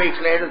 3 weeks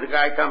later, the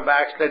guy come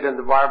back, slid in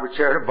the barber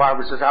chair. The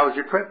barber says, how was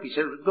your trip? He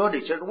said, it was good.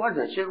 He said, it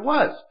wasn't. He said, it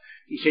was.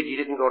 He said, you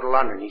didn't go to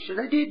London. He said,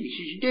 I did. He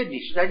says, you did.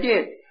 He said, I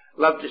did.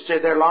 Love to stay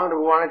there longer.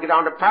 We want to get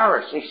on to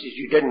Paris. He says,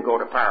 you didn't go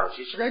to Paris.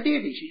 He said, I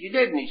did. He said, you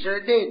didn't. He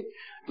said, I did.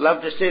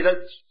 Love to stay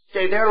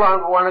there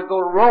longer. We want to go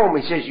to Rome.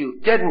 He says, you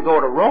didn't go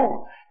to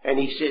Rome. And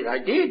he said, I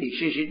did. He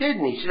says, you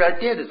didn't. He said, I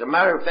did. As a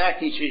matter of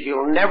fact, he says,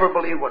 you'll never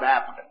believe what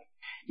happened to me.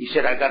 He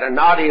said, I got an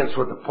audience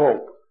with the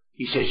Pope.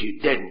 He says, you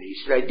didn't. He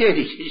said, I did.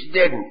 He says, you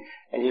didn't.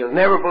 And you'll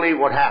never believe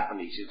what happened.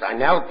 He says, I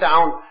knelt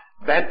down,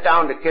 bent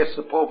down to kiss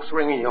the Pope's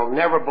ring, and you'll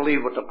never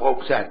believe what the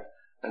Pope said.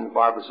 And the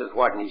barber says,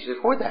 what? And he says,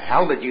 where the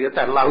hell did you get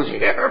that lousy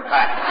hair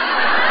back?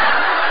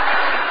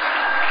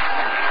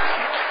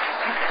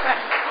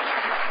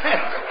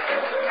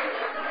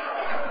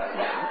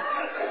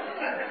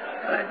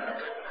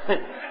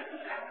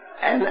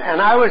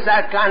 And I was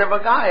that kind of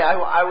a guy.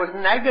 I was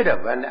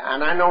negative, and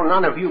I know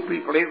none of you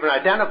people even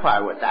identify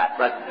with that,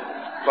 but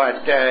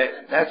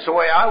that's the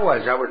way I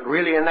was. I was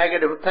really a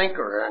negative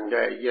thinker,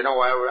 and you know,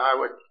 I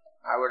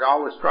would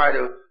always try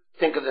to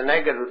think of the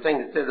negative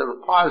thing instead of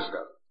the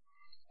positive.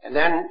 And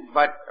then,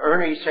 but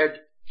Ernie said,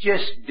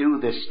 just do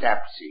the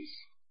steps,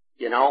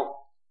 you know.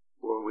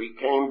 where we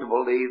came to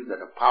believe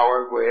that a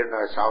power greater than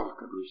ourselves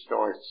could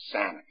restore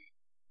sanity.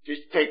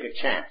 Just take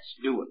a chance.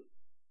 Do it.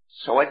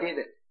 So I did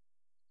it.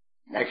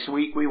 Next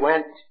week we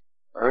went.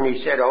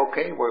 Ernie said,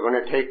 okay, we're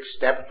going to take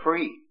step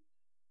 3.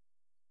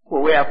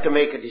 Well, we have to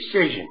make a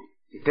decision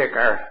to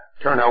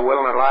turn our will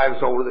and our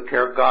lives over to the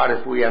care of God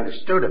as we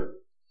understood Him.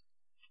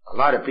 A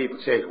lot of people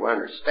say we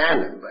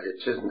understand Him, but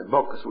it says in the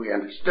book as we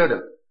understood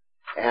Him.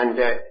 And,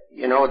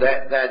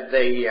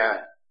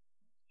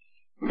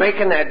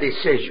 making that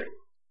decision.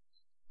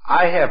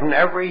 I have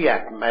never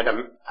yet met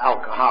an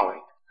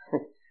alcoholic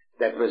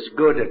that was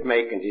good at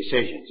making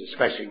decisions,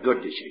 especially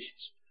good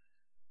decisions.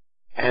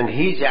 And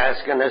he's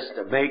asking us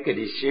to make a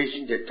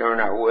decision to turn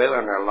our will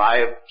and our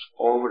lives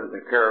over to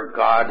the care of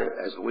God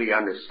as we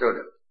understood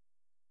Him.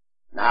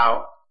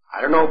 Now,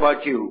 I don't know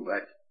about you,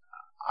 but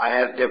I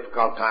had a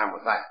difficult time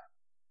with that.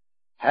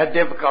 Had a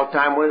difficult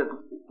time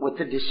with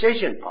the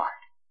decision part.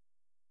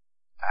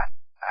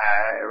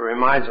 It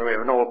reminds me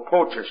of an old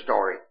poacher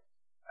story.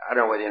 I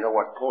don't know whether you know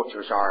what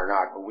poachers are or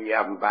not, but we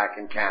have them back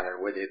in Canada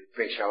where they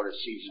fish out of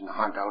season,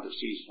 hunt out of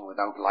season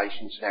without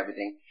license and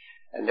everything.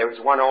 And there was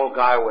one old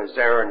guy who was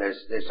there, and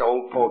this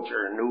old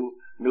poacher, a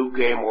new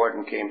game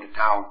warden, came to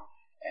town,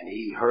 and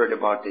he heard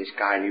about this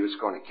guy, and he was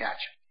going to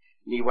catch him.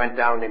 And he went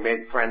down, and he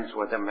made friends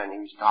with him, and he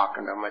was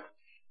talking to him at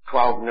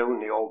 12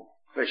 noon, the old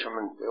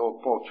fisherman, the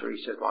old poacher,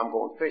 he said, well, I'm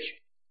going fishing.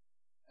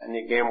 And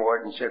the game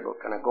warden said, well,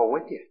 can I go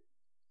with you?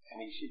 And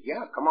he said,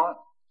 yeah, come on.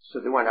 So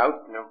they went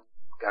out, and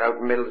got out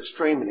in the middle of the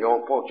stream, and the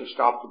old poacher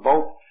stopped the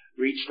boat,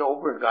 reached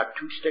over and got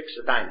 2 sticks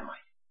of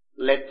dynamite,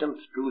 lit them,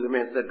 threw them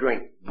into the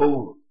drink.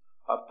 Boom!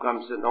 Up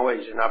comes the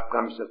noise, and up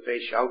comes the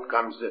fish, out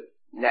comes the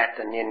net,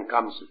 and in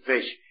comes the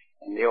fish,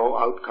 and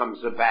out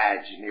comes the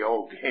badge, and the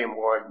old game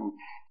warden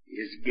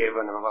is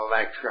giving him a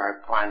lecture.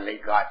 I finally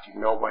got you.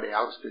 Nobody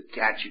else could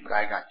catch you, but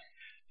I got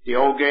you. The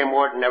old game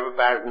warden never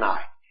batted an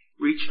eye.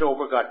 Reached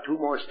over, got 2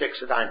 more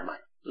sticks of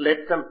dynamite,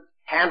 lit them,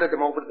 handed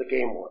them over to the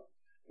game warden.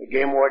 The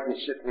game warden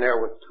sitting there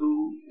with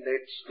 2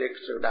 lit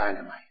sticks of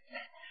dynamite.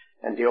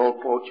 And the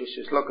old poacher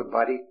says, look,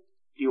 buddy,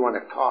 do you want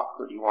to talk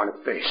or do you want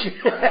to fish?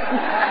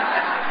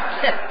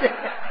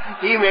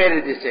 He made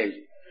a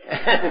decision.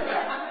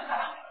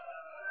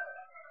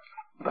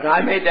 But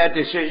I made that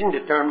decision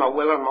to turn my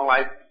will and my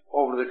life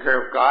over to the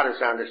care of God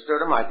as I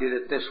understood Him. I did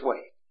it this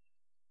way.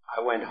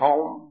 I went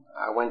home.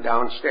 I went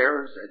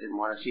downstairs. I didn't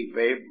want to see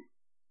Babe.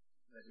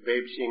 As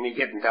Babe seen me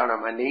getting down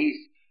on my knees,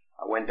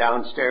 I went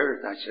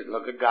downstairs and I said,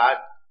 look at God,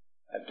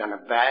 I've done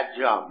a bad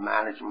job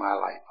managing my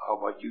life. How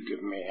about you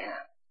giving me a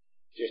hand?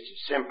 Just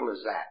as simple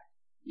as that.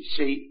 You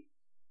see,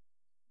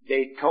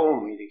 they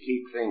told me to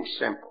keep things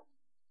simple.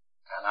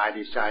 And I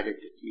decided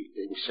to keep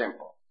things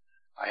simple.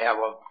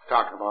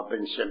 Talking about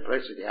being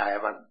simplicity, I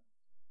have a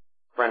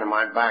friend of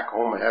mine back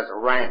home that has a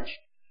ranch.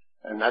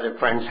 Another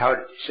friend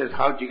says,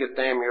 how'd you get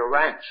the name of your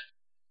ranch?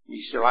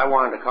 He said, I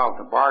wanted to call it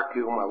the Bar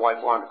Q. My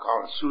wife wanted to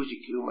call it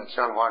Susie Q. My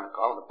son wanted to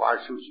call it the Bar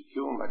Susie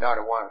Q. And my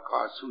daughter wanted to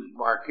call it Susie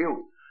Bar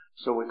Q.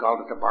 So we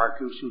called it the Bar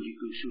Q, Susie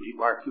Q, Susie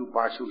Bar Q,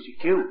 Bar Susie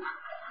Q.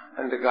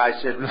 And the guy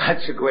said, well,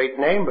 that's a great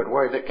name, but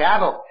where are the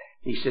cattle?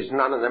 He says,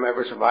 none of them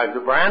ever survived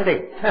the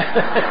branding.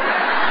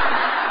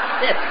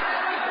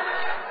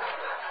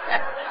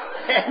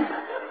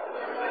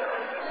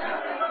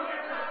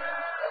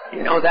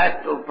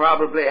 That will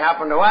probably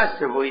happen to us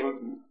if we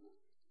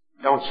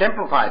don't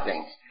simplify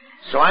things.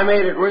 So I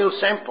made it real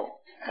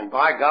simple. And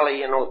by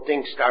golly,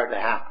 things started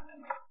to happen to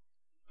me.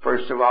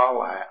 First of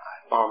all, I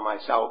found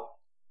myself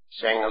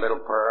saying a little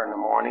prayer in the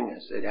morning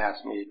as they'd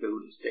asked me to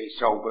do to stay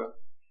sober.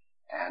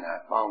 And I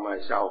found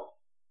myself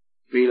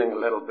feeling a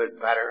little bit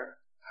better.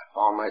 I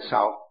found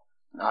myself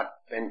not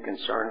being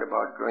concerned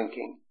about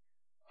drinking.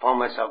 I found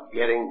myself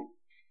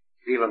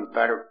feeling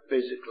better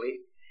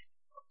physically.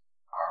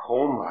 Our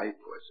home life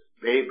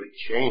Babe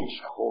had changed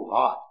a whole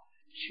lot.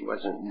 She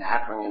wasn't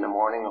nattering in the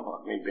morning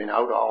about me being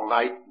out all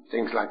night and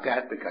things like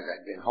that because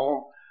I'd been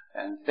home,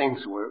 and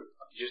things were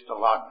just a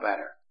lot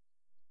better.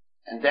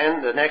 And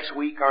then the next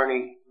week,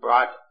 Ernie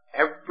brought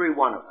every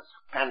one of us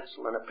a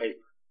pencil and a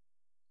paper.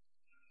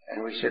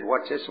 And we said,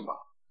 what's this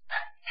about?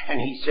 And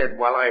he said,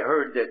 well, I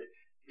heard that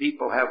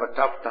people have a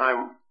tough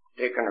time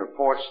taking their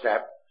 4th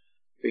step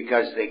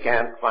because they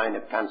can't find a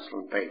pencil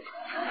and paper.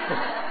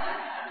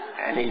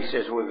 And he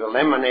says, we've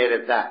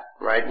eliminated that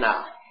right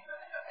now.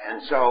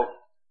 And so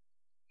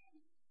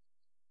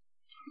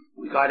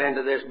we got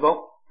into this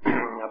book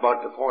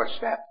about the 4th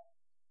step.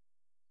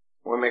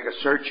 We make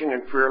a searching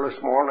and fearless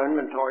moral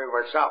inventory of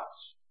ourselves.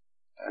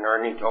 And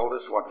Ernie told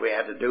us what we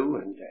had to do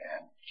and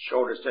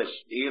showed us this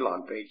deal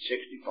on page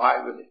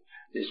 65 of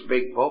this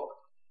big book.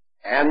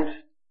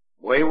 And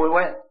away we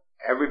went.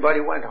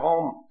 Everybody went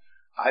home.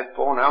 I'd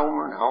phone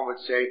Elmer and Elmer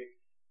would say,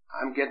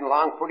 I'm getting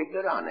along pretty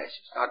good on this.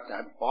 It's not,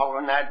 I'm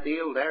following that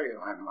deal there.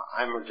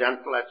 I'm a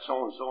gentle at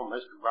so-and-so,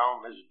 Mr. Brown,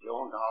 Mrs.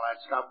 Jones, all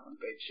that stuff on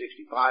page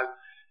 65.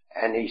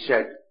 And he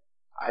said,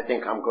 I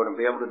think I'm going to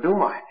be able to do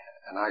mine.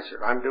 And I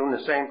said, I'm doing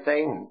the same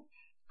thing. And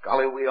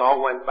golly, we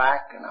all went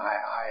back and I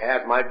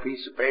had my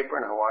piece of paper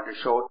and I wanted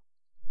to show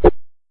it.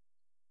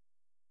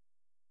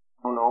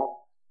 Oh no.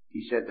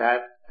 He said,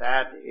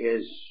 that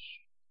is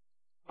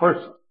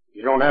personal.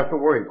 You don't have to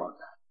worry about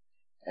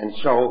that. And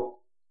so,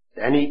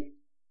 then he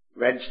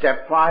read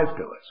step 5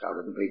 to us out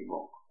of the big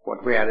book,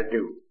 what we had to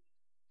do.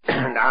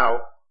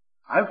 Now,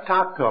 I've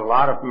talked to a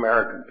lot of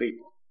American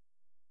people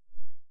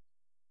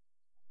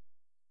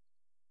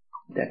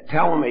that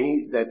tell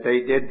me that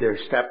they did their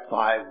step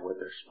 5 with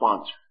their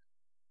sponsor.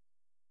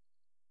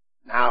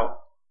 Now,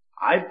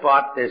 I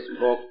bought this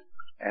book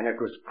and it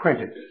was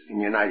printed in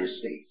the United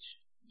States.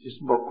 This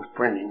book was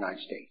printed in the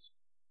United States.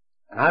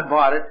 And I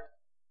bought it,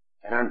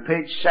 and on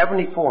page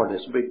 74 of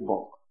this big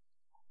book,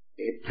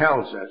 it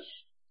tells us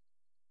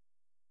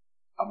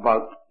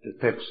about the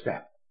 5th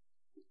step,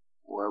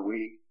 where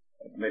we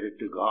admitted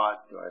to God,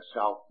 to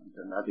ourselves, and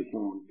to another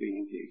human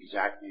being the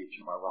exact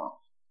nature of our wrongs.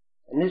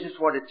 And this is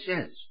what it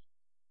says.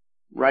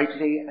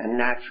 Rightly and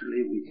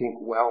naturally we think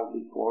well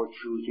before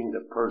choosing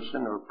the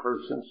person or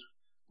persons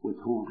with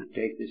whom to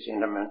take this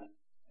intimate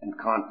and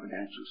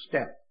confidential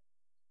step.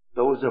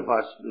 Those of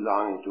us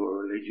belonging to a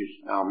religious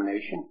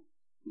denomination,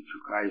 which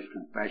requires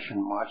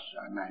confession must,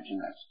 I imagine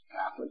that's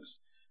Catholics,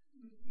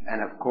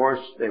 and of course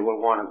they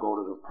will want to go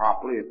to the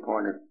properly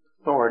appointed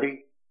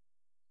authority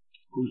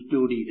whose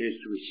duty it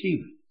is to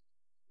receive it.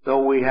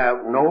 Though we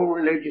have no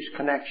religious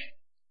connection,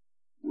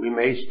 we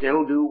may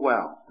still do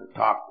well to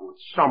talk with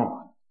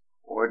someone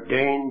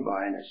ordained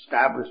by an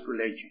established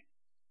religion.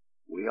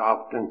 We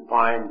often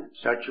find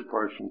such a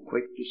person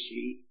quick to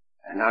see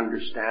and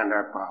understand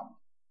our problem.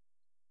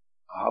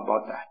 How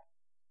about that?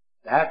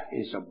 That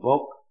is a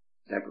book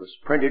that was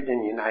printed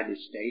in the United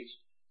States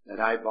that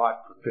I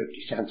bought for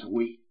 50 cents a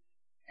week.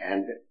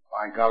 And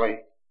by golly,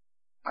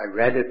 I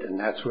read it and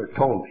that's what it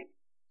told me.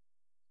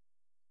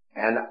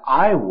 And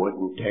I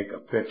wouldn't take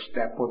a 5th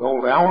step with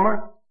old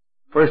Elmer.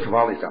 First of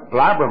all, he's a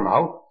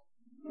blabbermouth.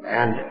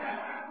 And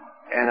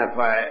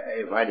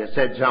if I'd have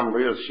said something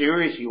real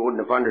serious, he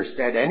wouldn't have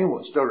understood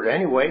it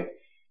anyway.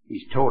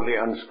 He's totally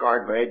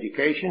unscarred by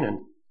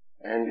education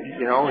and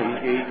you know,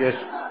 he just...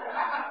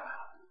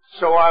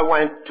 So I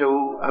went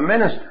to a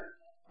minister,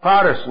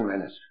 Protestant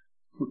minister.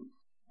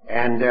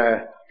 And,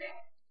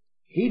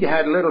 he'd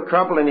had a little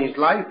trouble in his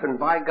life, and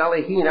by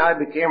golly, he and I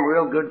became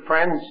real good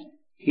friends.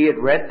 He had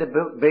read the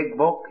big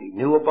book, he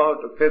knew about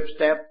the 5th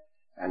step,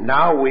 and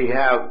now we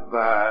have,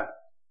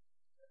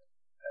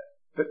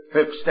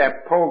 5th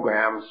step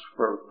programs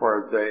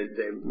for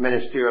the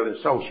ministerial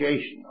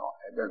association.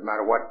 It doesn't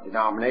matter what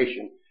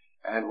denomination,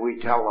 and we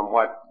tell them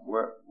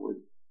we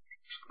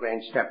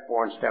explain step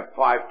 4 and step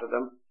 5 to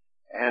them,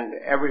 and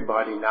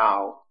everybody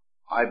now,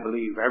 I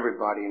believe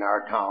everybody in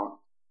our town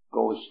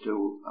goes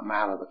to a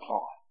man of the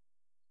cloth.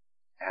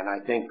 And I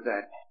think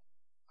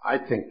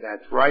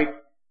that's right,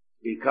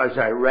 because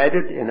I read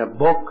it in a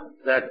book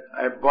that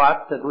I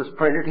bought that was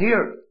printed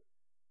here.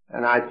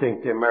 And I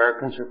think the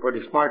Americans are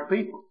pretty smart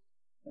people.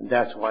 And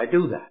that's why I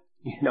do that,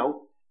 you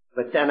know.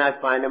 But then I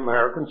find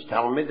Americans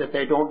telling me that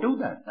they don't do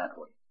that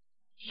way.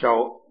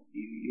 So,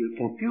 you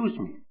confuse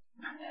me.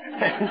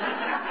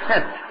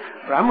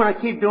 But I'm going to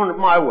keep doing it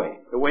my way,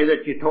 the way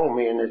that you told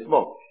me in this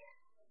book.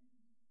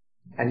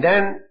 And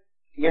then,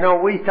 you know,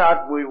 we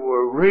thought we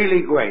were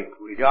really great.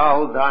 We'd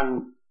all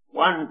done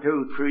 1,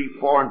 2, 3,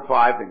 4, and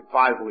 5 in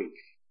 5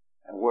 weeks.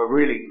 And we're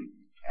really,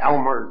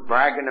 Elmer's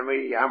bragging to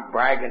me, I'm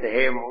bragging to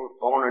him, we're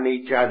phoning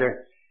each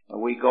other.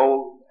 And we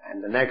go,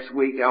 and the next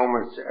week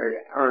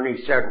Ernie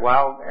said,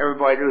 well,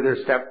 everybody do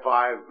their step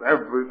 5,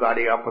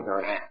 everybody up with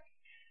their hand.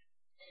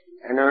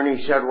 And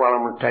Ernie said, well,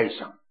 I'm going to tell you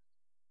something.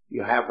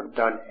 You haven't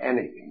done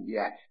anything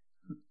yet.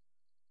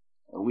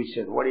 And we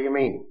said, what do you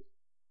mean?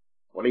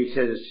 Well, he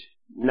says,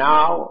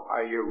 now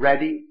are you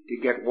ready to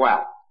get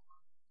well?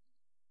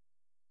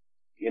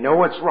 You know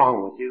what's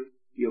wrong with you.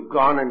 You've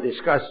gone and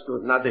discussed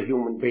with another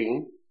human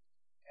being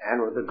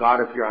and with the God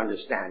of your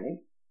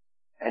understanding.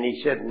 And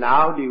he said,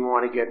 now do you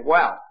want to get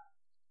well?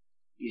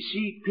 You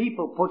see,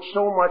 people put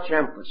so much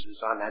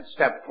emphasis on that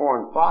step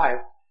 4 and 5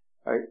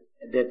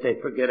 that they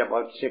forget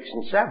about 6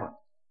 and 7.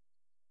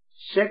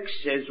 6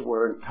 says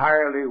we're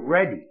entirely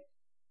ready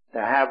to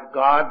have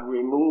God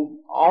remove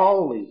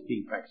all these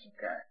defects of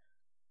character.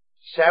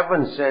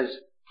 7 says,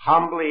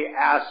 humbly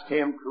ask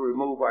Him to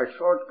remove our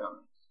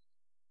shortcomings.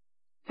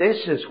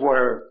 This is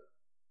where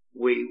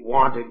we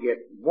want to get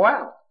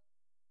well.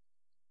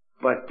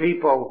 But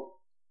people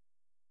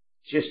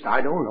just,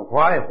 I don't know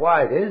why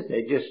it is,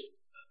 they just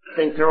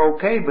think they're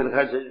okay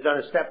because they've done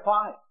a step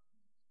 5.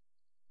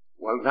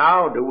 Well,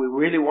 now, do we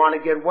really want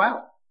to get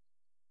well?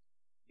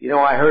 You know,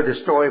 I heard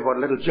a story about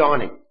little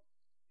Johnny.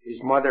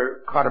 His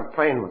mother caught him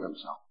playing with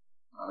himself.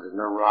 Now, there's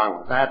nothing wrong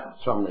with that.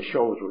 Some of the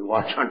shows we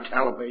watch on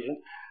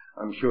television,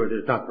 I'm sure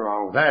there's nothing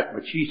wrong with that.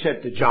 But she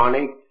said to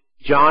Johnny,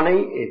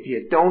 if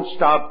you don't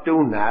stop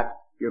doing that,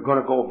 you're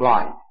going to go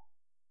blind.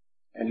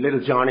 And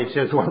little Johnny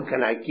says, well,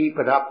 can I keep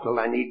it up till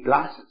I need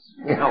glasses?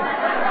 You know.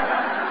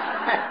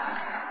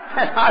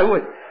 And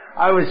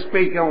I was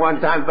speaking one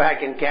time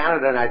back in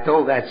Canada, and I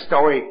told that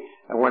story.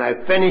 And when I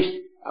finished,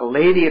 a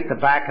lady at the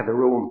back of the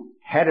room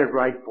headed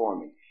right for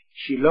me.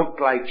 She looked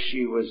like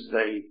she was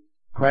the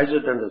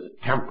president of the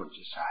Temperance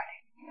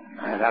Society.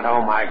 I thought,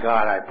 oh my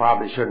God, I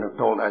probably shouldn't have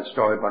told that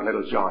story about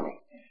little Johnny.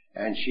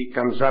 And she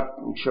comes up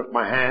and shook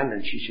my hand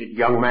and she said,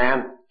 young man,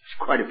 it's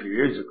quite a few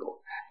years ago.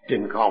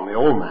 Didn't call me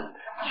old man.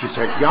 She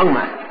said, young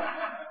man.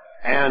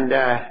 And,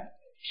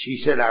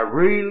 she said, I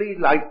really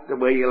liked the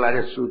way you led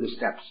us through the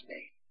steps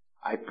today.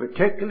 I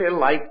particularly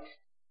liked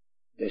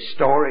the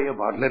story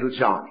about little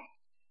Johnny.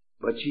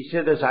 But she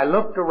said, as I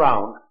looked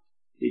around,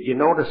 did you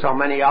notice how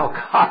many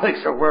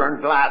alcoholics are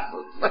wearing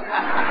glasses?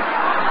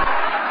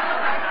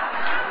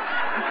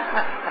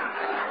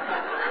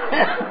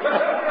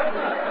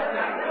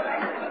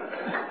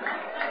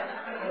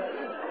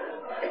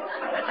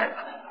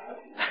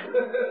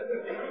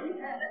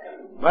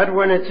 But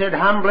when it said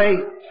humbly,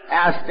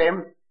 asked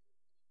him,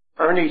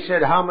 Ernie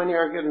said, how many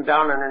are getting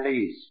down on their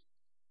knees?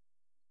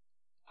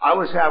 I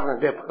was having a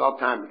difficult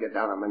time to get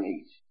down on my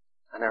knees.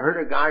 And I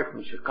heard a guy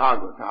from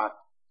Chicago talk.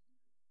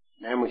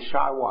 His name was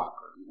Shy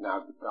Walker.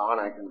 Now, Don,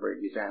 I can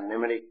break his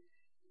anonymity.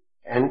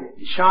 And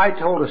Shy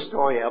told a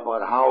story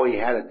about how he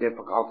had a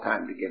difficult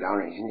time to get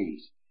on his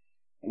knees.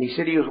 And he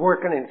said he was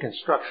working in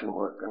construction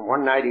work. And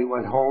one night he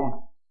went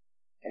home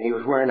and he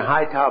was wearing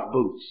high-top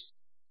boots.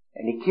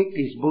 And he kicked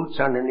his boots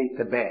underneath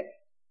the bed.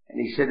 And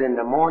he said in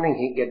the morning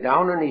he'd get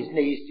down on his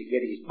knees to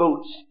get his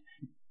boots.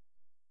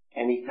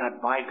 And he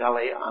thought, by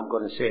golly, I'm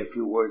going to say a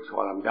few words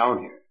while I'm down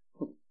here.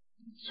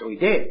 So he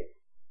did.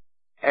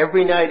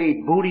 Every night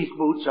he'd boot his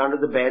boots under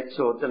the bed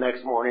so that the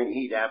next morning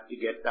he'd have to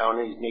get down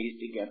on his knees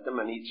to get them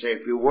and he'd say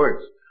a few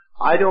words.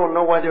 I don't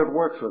know whether it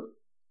works with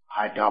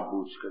high-top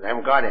boots because I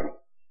haven't got any.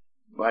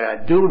 But I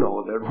do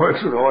know that it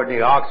works with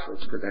ordinary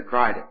Oxfords because I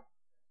tried it.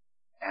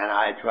 And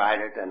I tried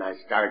it and I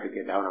started to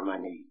get down on my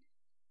knees.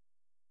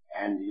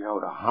 And,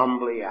 to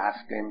humbly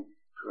ask him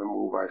to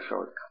remove our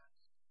shortcomings.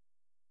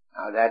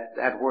 Now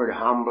that word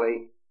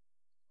humbly,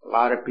 a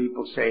lot of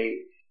people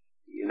say,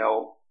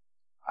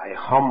 I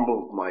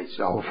humbled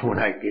myself when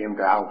I came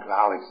to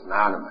Alcoholics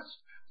Anonymous.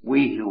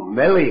 We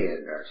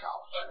humiliated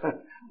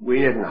ourselves. We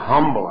didn't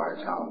humble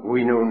ourselves.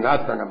 We knew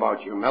nothing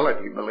about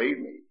humility, believe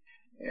me.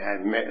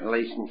 And at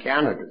least in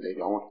Canada they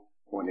don't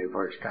when they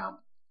first come.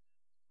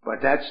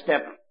 But that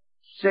step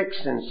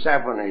 6 and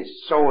 7 is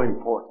so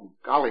important.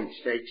 Golly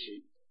sakes,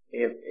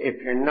 if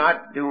you're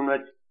not doing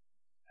it,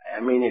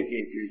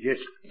 if you're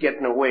just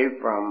getting away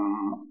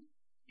from,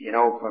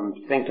 from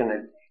thinking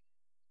that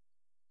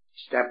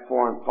step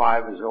 4 and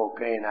 5 is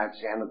okay and that's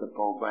the end of the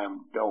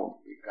program, don't.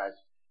 Because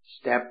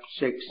step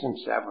 6 and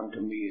 7 to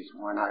me is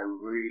when I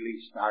really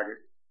started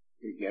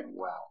to get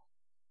well.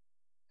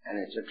 And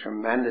it's a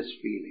tremendous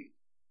feeling.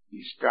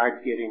 You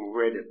start getting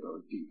rid of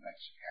those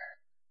defects of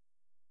character.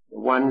 The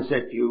ones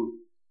that you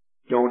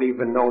don't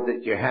even know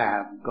that you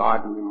have,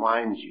 God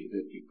reminds you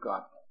that you've got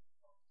them.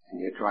 And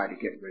you try to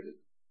get rid of them.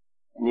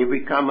 And you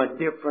become a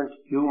different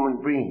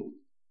human being.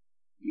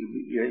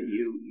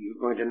 You're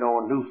going to know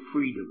a new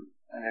freedom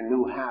and a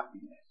new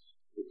happiness.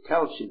 It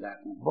tells you that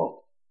in the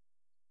book.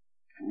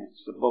 And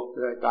it's the book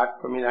that I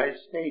got from the United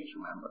States,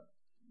 remember?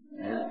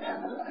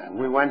 And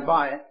we went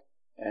by it,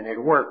 and it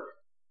worked.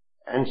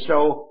 And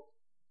so,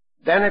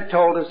 then it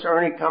told us,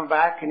 Ernie come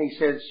back, and he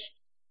says,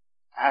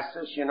 asked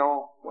us,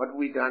 what have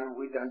we done?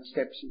 We've done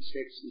steps in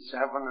 6 and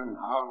 7,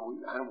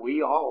 and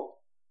we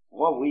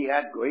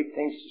had great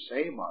things to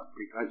say about it,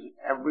 because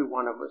every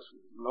one of us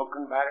was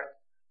looking better,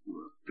 we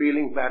were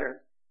feeling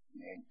better.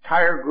 The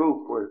entire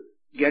group were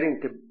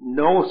getting to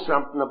know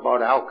something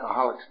about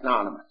Alcoholics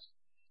Anonymous.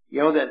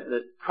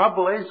 The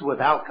trouble is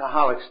with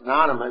Alcoholics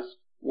Anonymous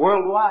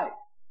worldwide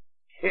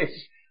is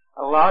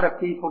a lot of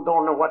people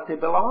don't know what they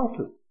belong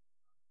to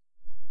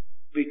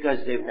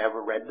because they've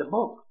never read the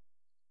book.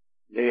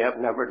 They have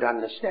never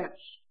done the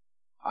steps.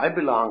 I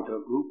belong to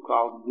a group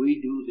called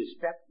We Do the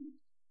Step Group.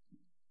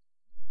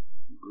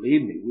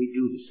 Believe me, we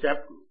do the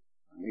step group.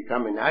 When they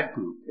come in that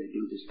group, they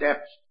do the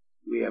steps.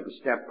 We have a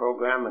step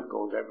program that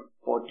goes every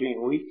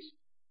 14 weeks.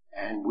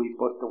 And we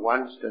put the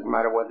ones, doesn't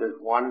matter whether it's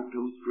 1,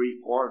 2,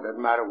 3, 4,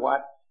 doesn't matter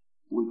what,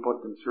 we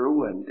put them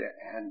through and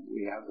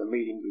we have the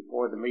meeting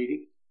before the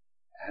meeting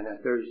and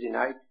a Thursday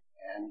night,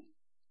 and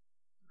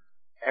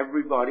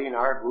everybody in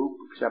our group,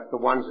 except the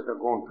ones that are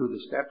going through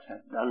the steps,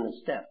 have done the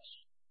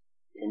steps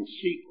in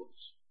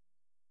sequence,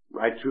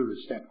 right through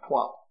to step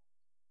 12.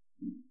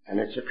 And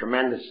it's a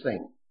tremendous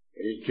thing.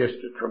 It is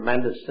just a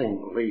tremendous thing,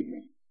 believe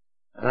me.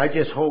 And I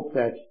just hope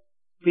that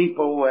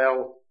people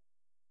will,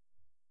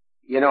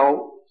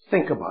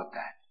 think about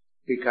that,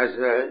 because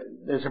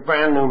there's a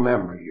brand new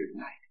member here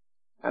tonight,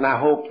 and I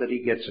hope that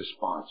he gets a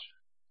sponsor,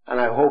 and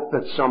I hope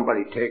that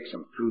somebody takes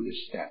him through the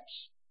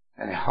steps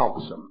and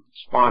helps him,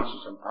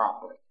 sponsors him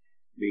properly,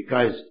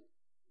 because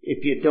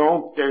if you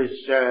don't,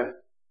 there's,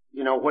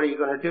 what are you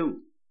going to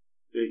do?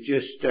 There's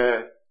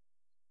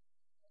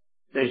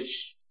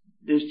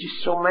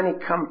just so many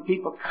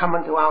people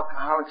coming to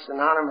Alcoholics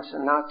Anonymous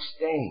and not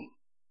staying.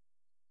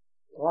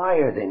 Why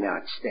are they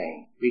not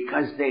staying?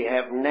 Because they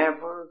have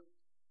never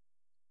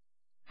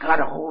got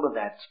a hold of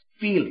that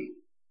feeling.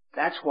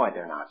 That's why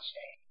they're not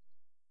staying.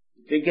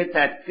 If they get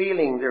that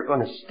feeling, they're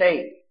going to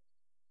stay.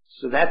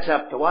 So that's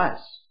up to us.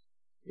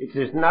 If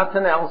there's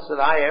nothing else that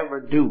I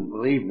ever do,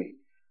 believe me,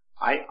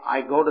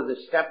 I go to the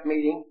step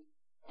meeting.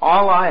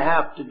 All I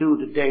have to do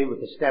today with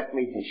the step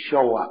meeting is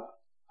show up.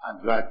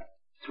 I've got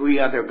 3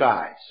 other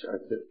guys, or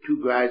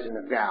 2 guys and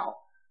a gal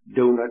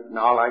doing it, and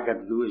all I got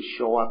to do is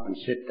show up and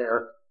sit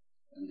there,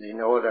 and they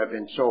know that I've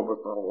been sober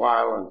for a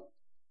while,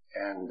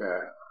 and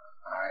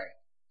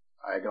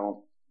I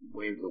don't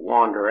wave the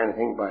wand or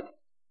anything, but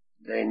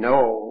they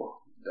know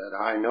that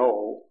I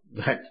know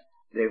that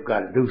they've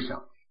got to do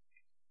something.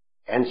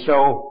 And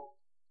so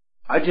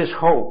I just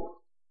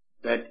hope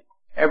that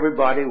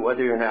everybody,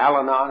 whether you're an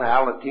Al-Anon,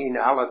 Al-Ateen,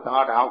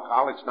 Al-Athot,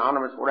 Alcoholics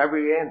Anonymous, whatever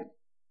you're in,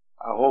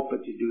 I hope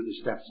that you do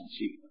the steps in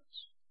sequence.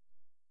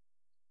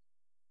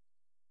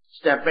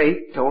 Step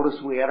 8 told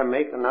us we had to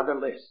make another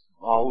list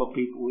of all the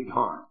people we'd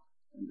harmed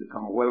and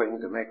become willing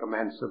to make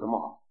amends to them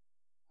all.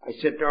 I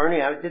said to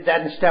Ernie, I did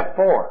that in step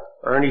 4.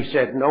 Ernie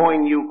said,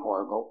 knowing you,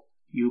 Corvo,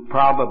 you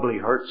probably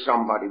hurt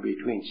somebody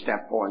between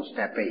step 4 and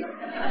step 8.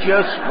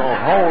 Just go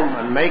home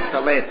and make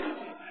the list.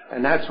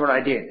 And that's what I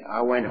did.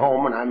 I went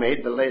home and I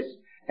made the list,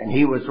 and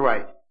he was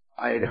right.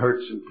 I had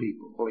hurt some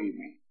people, believe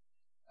me.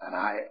 And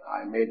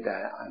I made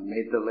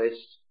the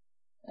list,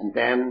 and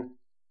then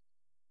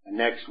the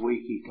next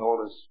week he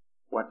told us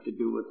what to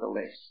do with the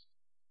list.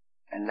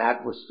 And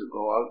that was to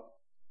go out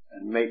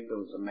and make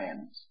those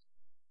amends.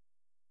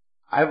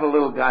 I have a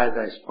little guy that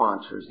I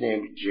sponsor. His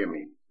name is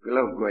Jimmy. A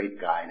little great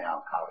guy in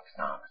Alcoholics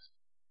Anonymous.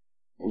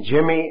 And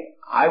Jimmy,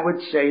 I would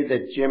say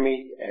that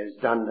Jimmy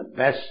has done the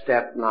best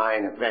step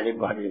 9 of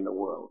anybody in the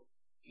world.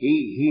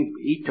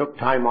 He took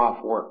time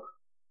off work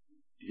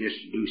just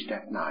to do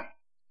step 9.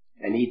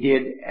 And he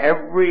did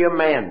every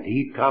amend.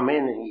 He'd come in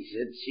and he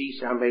said,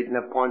 Cecil, I made an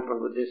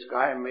appointment with this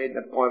guy. I made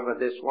an appointment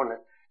with this one. And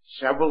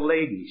several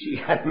ladies he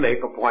had to make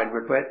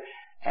appointment with.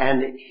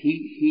 And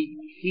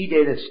he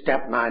did a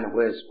step 9 of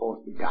what is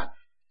supposed to be done.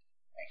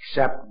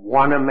 Except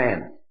one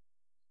amend.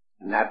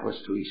 And that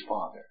was to his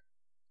father.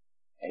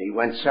 And he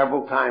went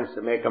several times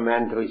to make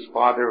amends to his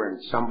father,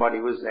 and somebody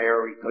was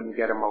there. He couldn't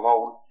get him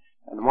alone.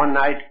 And one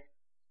night,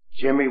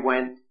 Jimmy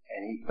went,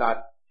 and he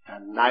thought,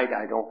 tonight,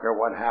 I don't care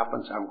what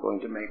happens, I'm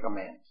going to make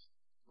amends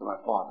to my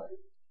father.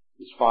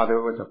 His father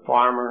was a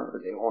farmer,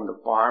 or they owned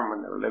a farm,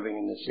 and they were living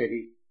in the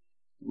city.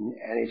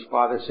 And his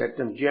father said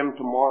to him, Jim,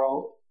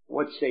 tomorrow,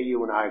 what say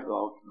you and I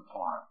go out to the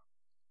farm?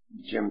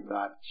 And Jim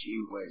thought,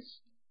 gee whiz,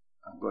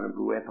 I'm going to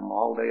be with him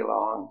all day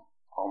long.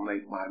 I'll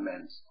make my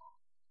amends.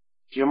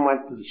 Jim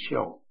went to the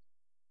show.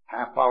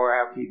 Half hour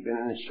after he'd been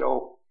in the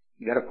show,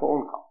 he got a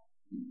phone call.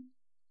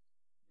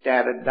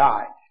 Dad had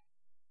died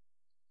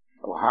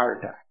of a heart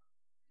attack.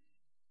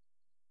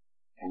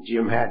 And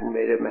Jim hadn't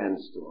made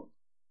amends to him.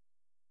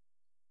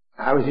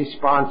 I was his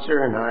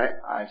sponsor, and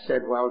I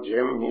said, well,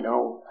 Jim, you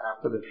know,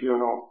 after the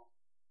funeral,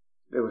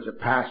 there was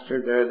a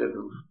pastor there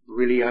that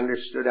really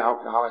understood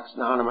Alcoholics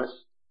Anonymous.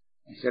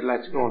 I said,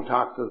 let's go and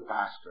talk to the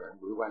pastor. And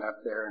we went up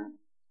there and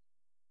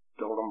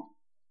told him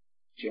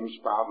Jim's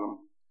problem.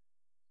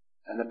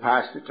 And the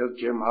pastor took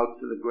Jim out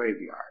to the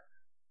graveyard.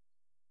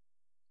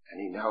 And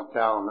he knelt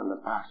down, and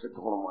the pastor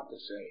told him what to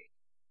say.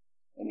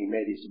 And he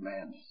made his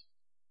amends.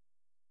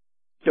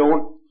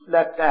 Don't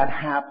let that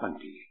happen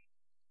to you.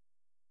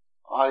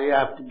 All you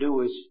have to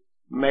do is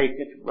make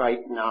it right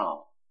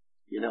now.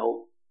 You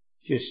know,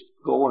 just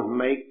go and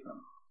make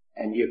them.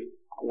 And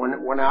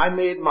when I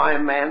made my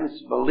amends,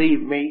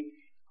 believe me,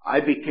 I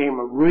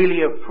became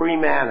really a free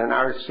man in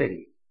our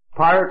city.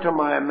 Prior to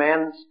my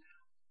amends,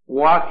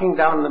 walking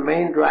down the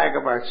main drag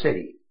of our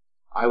city,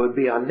 I would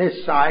be on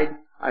this side.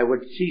 I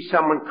would see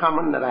someone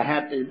coming that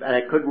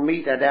I couldn't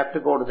meet. I'd have to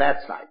go to that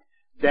side.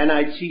 Then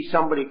I'd see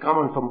somebody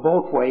coming from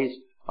both ways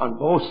on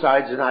both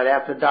sides, and I'd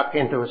have to duck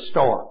into a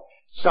store.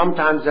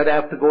 Sometimes I'd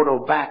have to go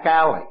to a back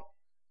alley.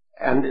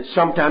 And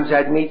sometimes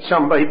I'd meet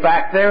somebody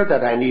back there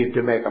that I needed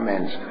to make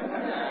amends to.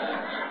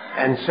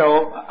 And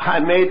so I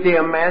made the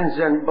amends,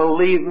 and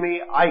believe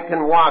me, I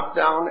can walk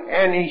down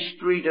any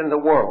street in the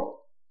world.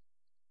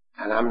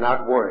 And I'm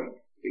not worried,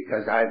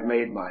 because I've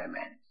made my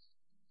amends.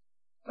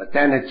 But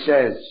then it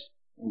says,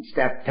 in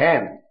step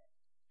 10,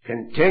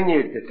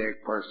 continue to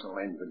take personal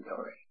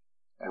inventory.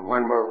 And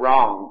when we're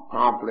wrong,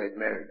 promptly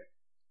admit it.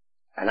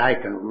 And I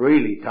can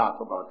really talk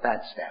about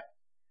that step.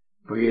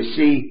 For you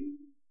see,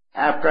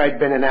 after I'd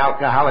been in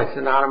Alcoholics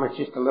Anonymous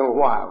just a little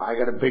while, I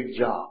got a big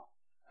job.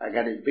 I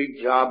got a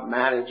big job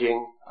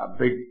managing a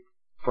big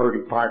fur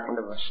department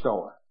of a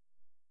store.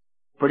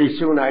 Pretty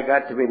soon I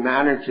got to be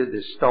manager of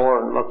the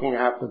store and looking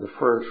after the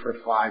furs for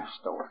 5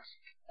 stores.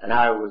 And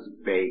I was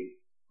big.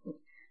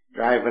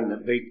 Driving the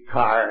big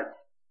car,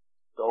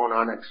 going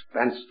on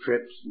expense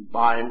trips and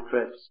buying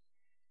trips,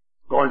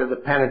 going to the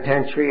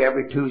penitentiary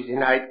every Tuesday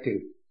night to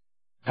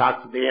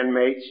talk to the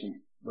inmates, and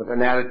with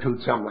an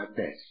attitude something like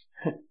this.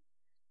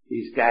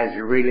 These guys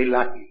are really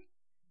lucky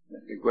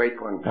that the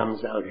great one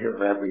comes out here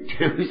every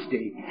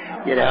Tuesday,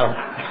 you know.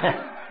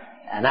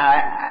 And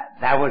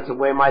that was the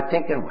way my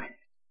thinking went.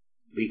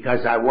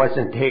 Because I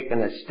wasn't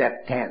taking a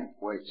step 10,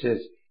 where it says,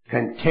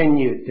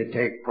 continue to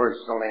take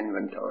personal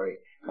inventory.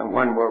 And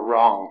when we're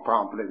wrong,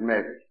 promptly admit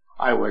it.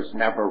 I was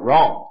never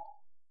wrong.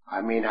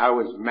 I mean, I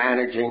was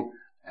managing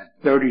had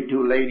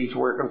 32 ladies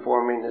working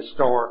for me in the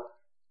store.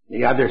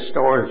 The other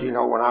stores, you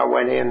know, when I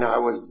went in, I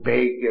was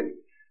big and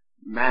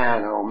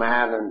man, oh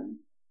man, and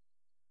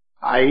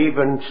I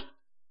even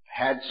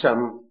had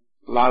some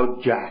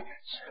loud jackets.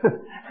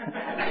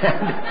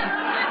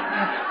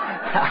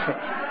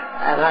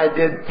 And I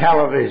did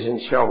television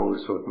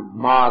shows with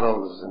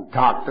models and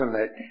talked to them,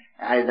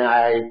 and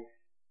I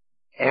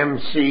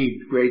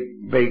emceed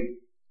great big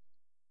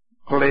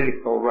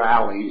political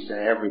rallies and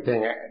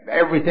everything.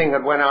 Everything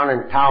that went on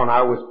in town,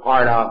 I was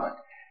part of it.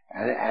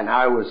 And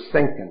I was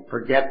thinking,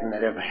 forgetting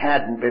that if it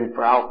hadn't been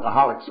for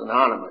Alcoholics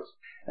Anonymous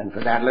and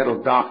for that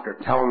little doctor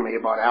telling me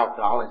about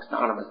Alcoholics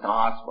Anonymous in the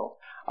hospital,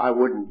 I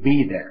wouldn't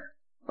be there.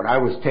 But I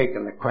was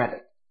taking the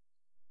credit.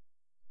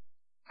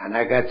 And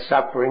I got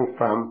suffering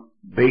from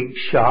big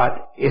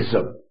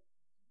shot-ism.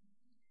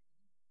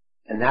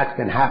 And that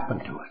can happen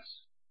to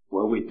us,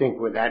 where we think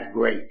we're that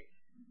great.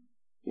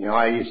 You know,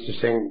 I used to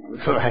sing,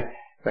 if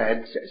I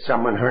had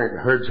someone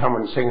heard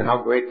someone singing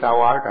How Great Thou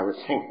Art, I was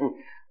singing,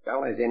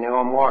 well, they know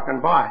I'm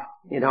walking by,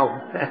 you know.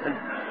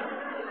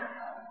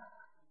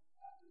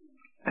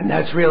 And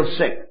that's real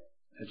sick.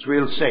 It's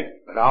real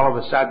sick. But all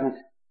of a sudden,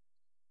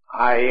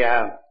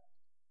 I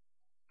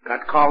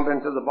got called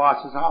into the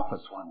boss's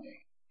office one day.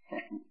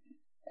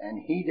 And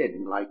he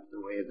didn't like the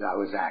way that I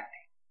was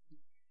acting.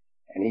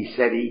 And he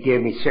said he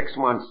gave me 6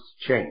 months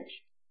to change.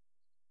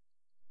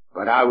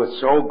 But I was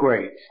so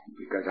great,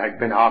 because I'd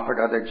been offered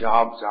other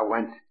jobs, I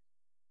went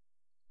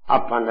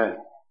up on the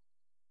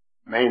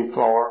main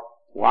floor,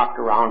 walked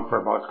around for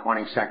about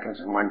 20 seconds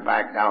and went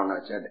back down. I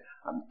said,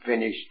 I'm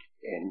finished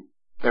in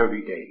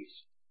 30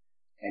 days.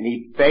 And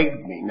he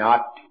begged me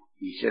not to.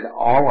 He said,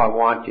 all I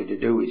want you to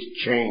do is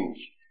change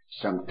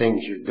some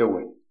things you're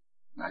doing.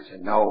 And I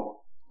said, no.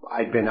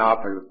 I'd been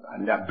offered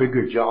a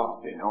bigger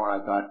job, you know,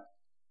 and I thought,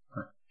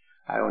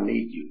 I don't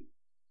need you.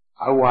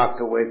 I walked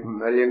away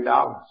from $1 million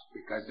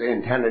because they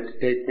intended to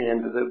take me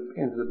into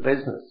the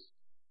business.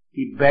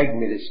 He begged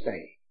me to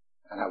stay,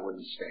 and I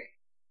wouldn't stay.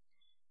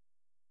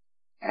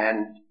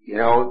 And, you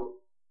know,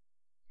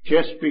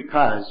 just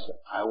because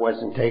I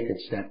wasn't taking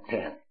step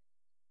 10,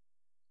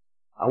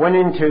 I went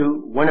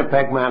into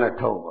Winnipeg,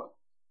 Manitoba.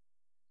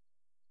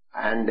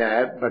 And,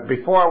 but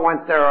before I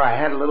went there, I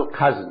had a little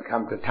cousin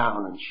come to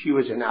town, and she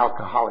was in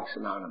Alcoholics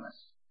Anonymous.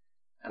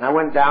 And I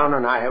went down,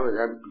 and I had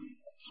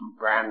some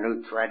brand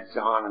new threads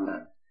on, and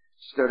I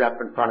stood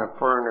up in front of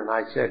Fern, and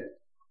I said,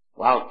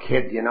 well,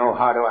 kid, you know,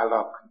 how do I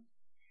look?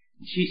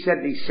 And she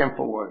said these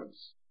simple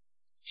words.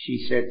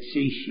 She said,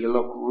 "Cease, you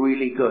look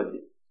really good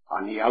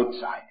on the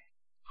outside.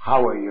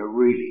 How are you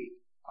really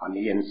on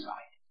the inside?"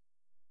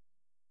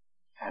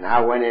 And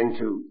I went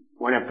into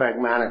Winnipeg,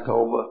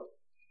 Manitoba,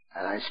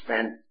 and I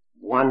spent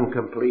one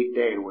complete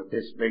day with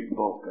this big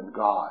book and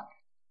God.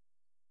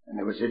 And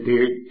there was a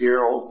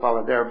dear old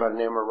fellow there by the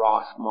name of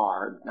Ross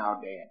Marr, now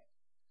dead.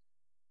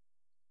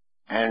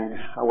 And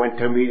I went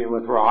to a meeting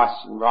with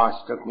Ross, and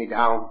Ross took me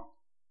down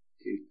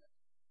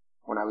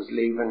when I was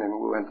leaving,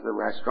 and we went to the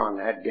restaurant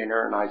and had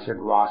dinner, and I said,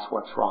 Ross,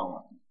 what's wrong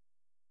with me?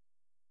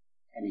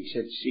 And he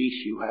said,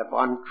 Cease, you have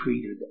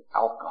untreated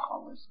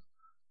alcoholism.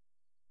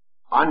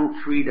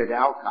 Untreated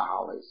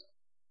alcoholism.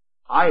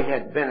 I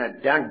had been a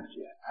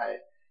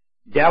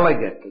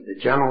delegate to the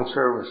General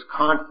Service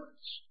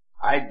Conference.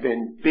 I'd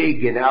been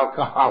big in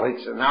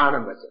Alcoholics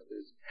Anonymous. If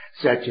there's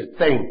such a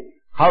thing,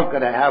 how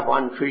could I have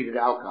untreated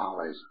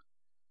alcoholism?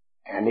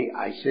 And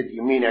I said,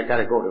 you mean I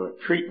gotta go to a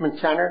treatment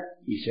center?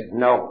 He said,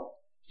 no,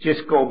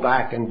 just go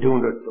back and do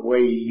it the way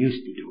you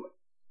used to do it.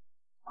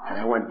 And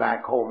I went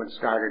back home and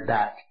started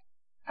that,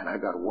 and I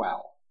got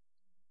well.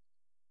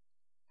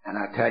 And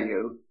I tell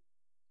you,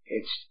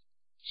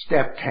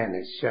 step 10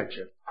 is such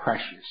a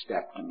precious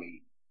step to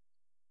me.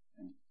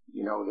 And,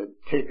 you know,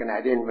 taking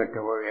that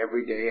inventory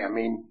every day, I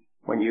mean,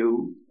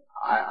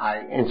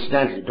 I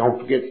incidentally, don't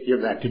forget to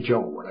give that to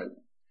Joe.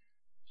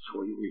 So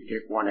we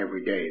take one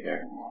every day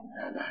there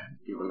and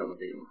give a little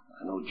deal.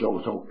 I know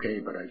Joe's okay,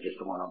 but I just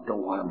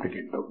don't want him to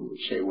get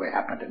say what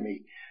happened to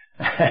me.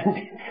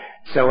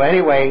 So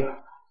anyway,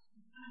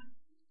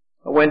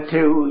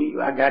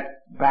 I got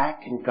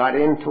back and got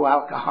into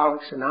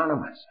Alcoholics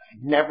Anonymous.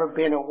 I'd never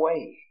been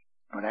away,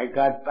 but I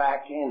got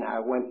back in. I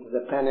went to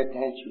the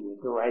penitentiary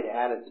with the right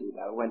attitude.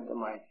 I went to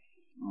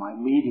my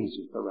meetings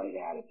with the right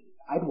attitude.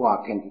 I'd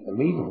walk into the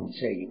meeting and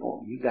say, you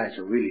know, you guys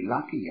are really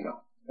lucky, you know.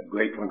 The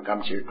great one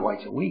comes here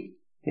twice a week,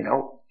 you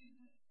know.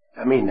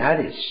 I mean, that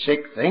is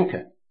sick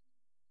thinking.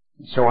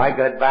 So I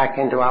got back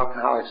into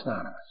Alcoholics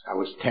Anonymous. I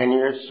was 10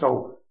 years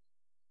sober.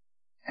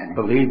 And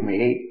believe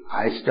me,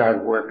 I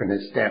started working the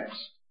steps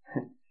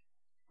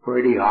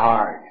pretty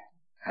hard.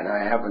 And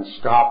I haven't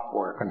stopped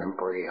working them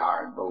pretty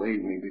hard,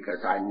 believe me,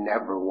 because I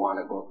never want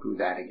to go through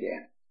that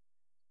again.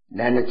 And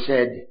then it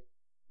said,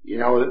 you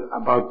know,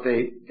 about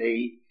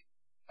the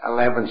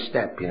 11th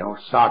step, you know,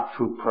 sought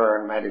through prayer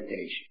and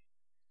meditation,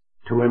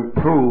 to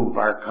improve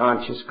our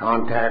conscious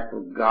contact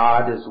with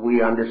God as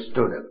we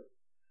understood Him,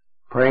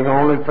 praying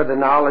only for the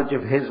knowledge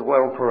of His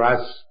will for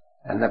us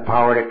and the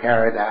power to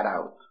carry that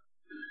out.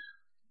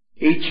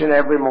 Each and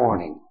every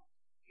morning,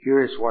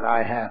 here's what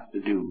I have to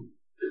do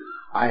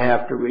I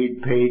have to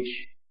read page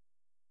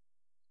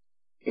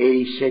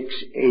 86,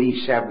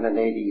 87, and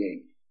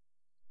 88.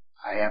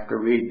 I have to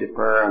read the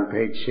prayer on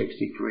page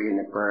 63 and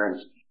the prayer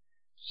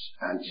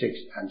on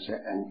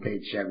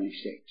page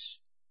 76.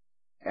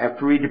 I have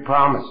to read the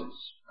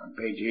promises on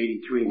page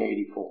 83 and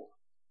 84.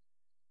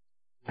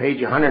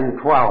 Page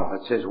 112,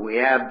 it says we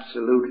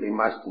absolutely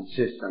must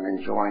insist on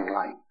enjoying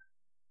life.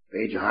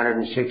 Page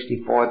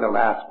 164, the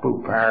last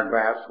two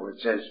paragraphs where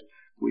it says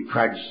we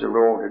trudge the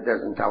road. It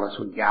doesn't tell us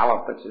we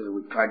gallop. It says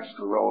we trudge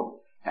the road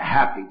to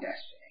happy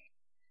destiny.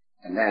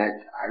 And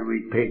then I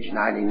read page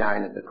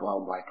 99 of the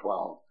 12 by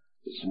 12,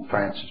 the St.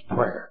 Francis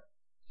prayer.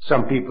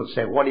 Some people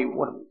say, what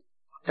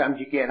time do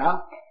you get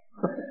up?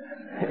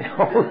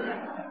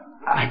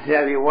 I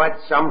tell you what,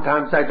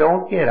 sometimes I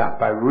don't get up.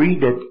 I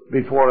read it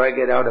before I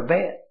get out of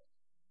bed.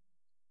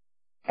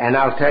 And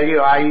I'll tell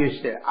you,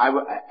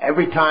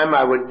 every time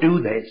I would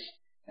do this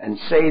and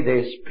say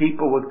this,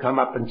 people would come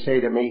up and say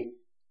to me,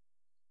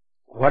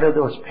 what are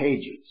those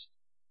pages?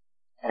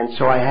 And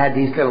so I had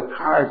these little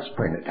cards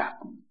printed up,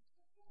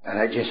 and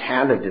I just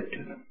handed it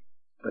to them.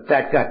 But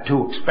that got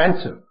too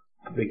expensive,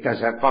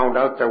 because I found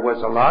out there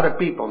was a lot of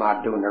people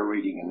not doing their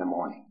reading in the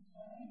morning.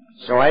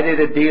 So I did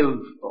a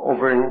deal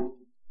over in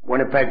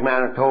Winnipeg,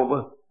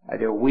 Manitoba. I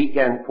did a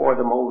weekend for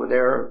them over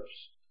there.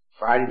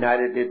 Friday night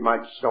I did my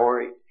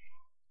story.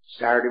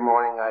 Saturday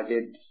morning I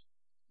did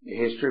the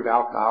history of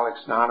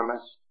Alcoholics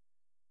Anonymous.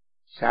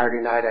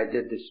 Saturday night I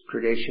did the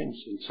traditions,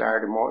 and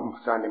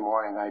Sunday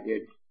morning I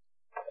did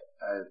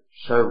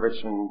service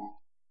and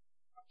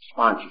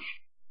sponsorship.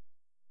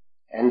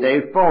 And they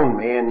phoned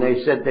me and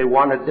they said they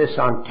wanted this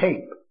on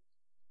tape.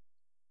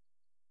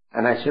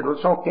 And I said, well,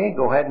 it's okay,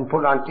 go ahead and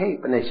put it on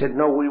tape. And they said,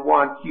 no, we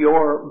want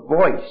your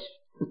voice.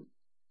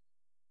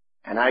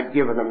 And I'd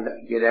given them,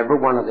 get every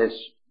one of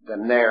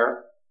them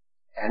there.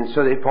 And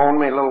so they phoned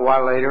me a little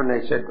while later and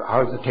they said,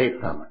 how's the tape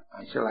coming?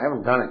 I said, I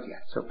haven't done it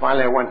yet. So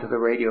finally I went to the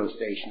radio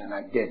station and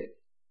I did it.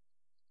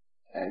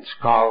 And it's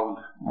called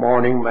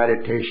Morning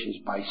Meditations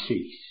by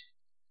Cease.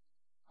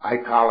 I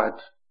call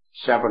it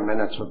 7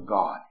 Minutes with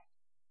God.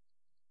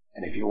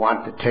 And if you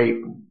want the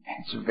tape,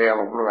 it's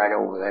available right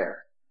over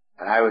there.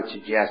 And I would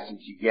suggest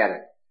that you get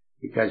it,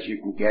 because you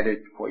can get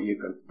it, you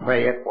can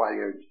play it while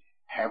you're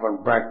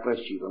having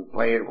breakfast, you can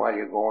play it while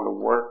you're going to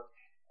work,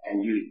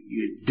 and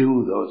you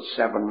do those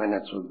 7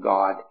 minutes with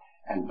God,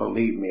 and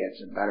believe me,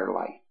 it's a better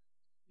life.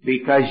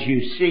 Because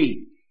you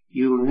see,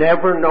 you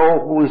never know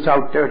who's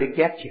out there to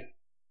get you.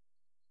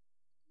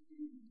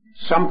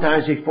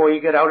 Sometimes before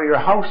you get out of your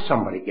house,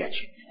 somebody gets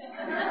you.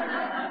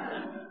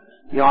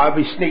 You know, I'll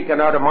be sneaking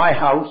out of my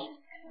house,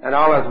 and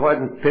all of a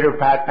sudden, pitter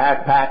pat,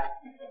 pat, pat,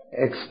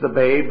 it's the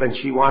babe, and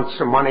she wants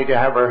some money to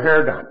have her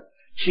hair done.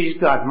 She's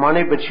got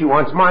money, but she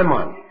wants my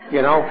money,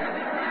 you know.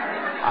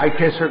 I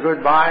kiss her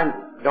goodbye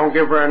and don't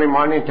give her any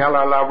money, tell her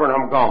I love her,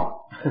 and I'm gone.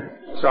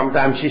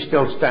 Sometimes she's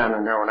still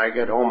standing there when I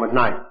get home at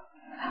night.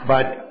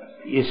 But,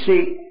 you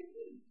see,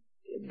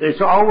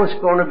 there's always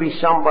going to be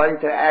somebody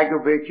to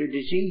aggravate your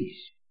disease.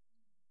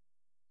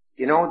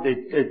 You know,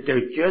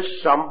 there's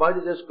just somebody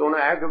that's going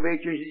to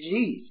aggravate your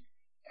disease.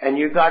 And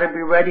you got to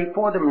be ready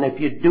for them. And if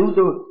you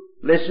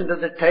listen to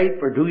the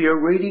tape or do your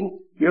reading,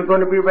 you're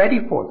going to be ready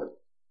for them.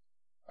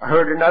 I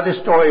heard another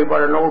story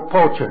about an old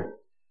poacher.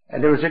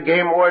 And there was a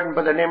game warden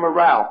by the name of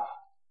Ralph.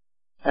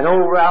 And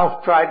old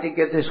Ralph tried to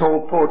get this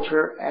old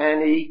poacher,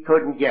 and he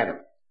couldn't get him.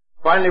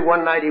 Finally,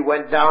 one night he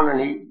went down and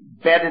he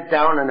bedded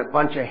down in a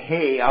bunch of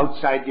hay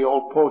outside the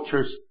old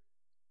poacher's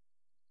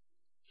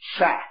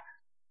shack.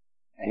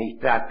 And he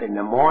thought, in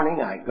the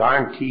morning, I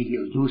guarantee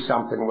he'll do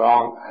something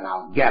wrong and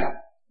I'll get him.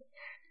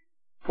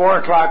 4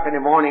 o'clock in the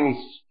morning,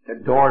 the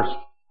doors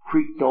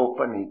creaked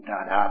open. He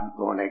thought, I'm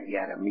going to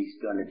get him. He's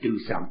going to do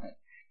something.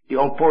 The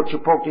old poacher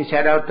poked his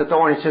head out the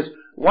door and he says,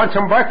 want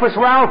some breakfast,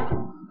 Ralph?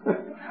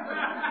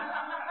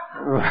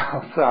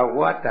 Ralph thought,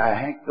 what the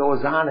heck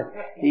goes on?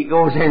 He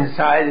goes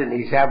inside and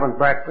he's having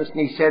breakfast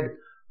and he said,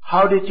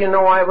 how did you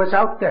know I was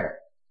out there?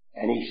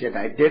 And he said,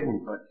 I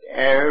didn't, but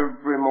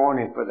every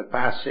morning for the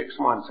past 6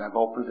 months I've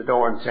opened the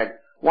door and said,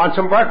 want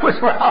some breakfast,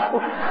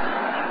 Ralph?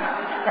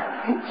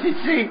 You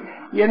see,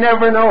 you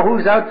never know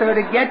who's out there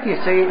to get you,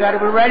 so you got to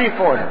be ready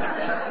for them.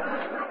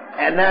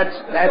 And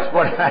that's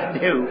what I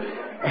do.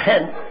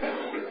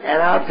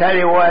 And I'll tell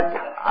you what,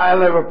 I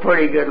live a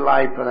pretty good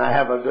life, and I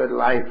have a good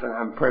life, and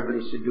I'm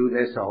privileged to do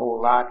this a whole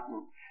lot,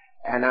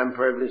 and I'm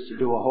privileged to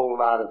do a whole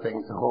lot of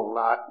things a whole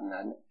lot.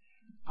 And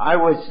I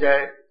was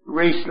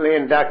recently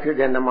inducted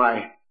into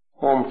my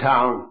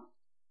hometown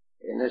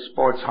in the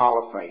Sports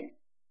Hall of Fame.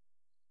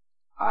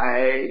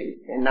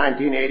 In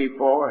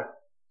 1984,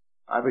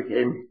 I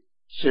became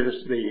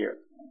Citizen of the Year.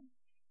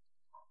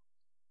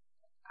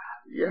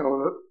 You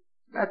know,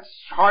 that's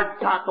hard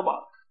to talk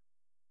about,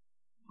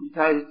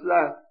 because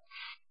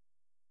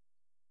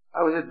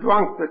I was a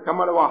drunk that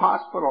come out of a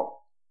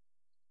hospital,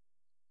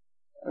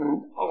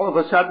 and all of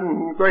a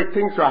sudden, great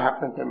things were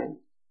happening to me.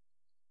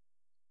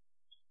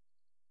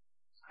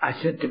 I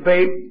said to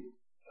Babe,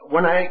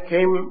 when I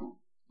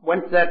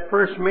went to that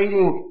first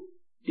meeting,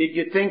 did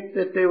you think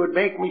that they would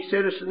make me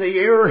Citizen of the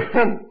Year?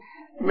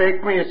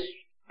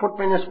 put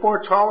me in the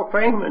Sports Hall of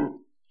Fame? And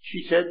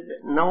she said,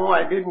 no,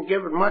 I didn't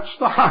give it much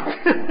thought.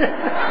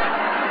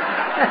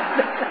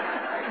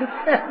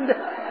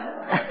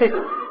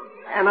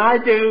 And I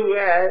do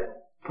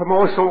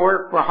promotional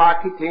work for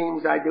hockey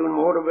teams. I do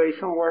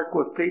motivational work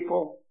with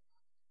people.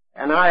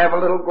 And I have a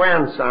little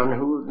grandson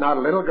who's not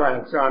a little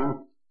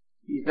grandson.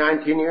 He's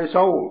 19 years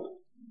old.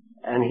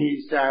 And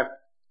he's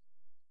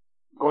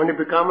going to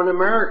become an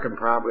American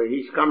probably.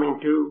 He's coming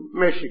to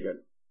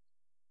Michigan.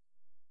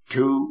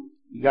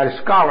 He got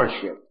a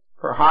scholarship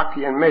for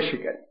hockey in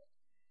Michigan.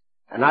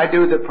 And I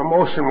do the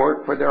promotion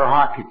work for their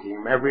hockey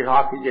team. Every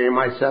hockey game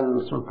I send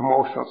them some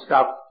promotional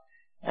stuff.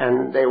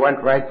 And they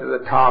went right to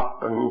the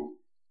top, and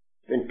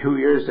been 2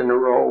 years in a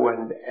row,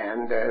 and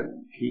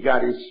he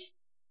got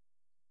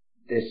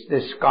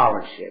this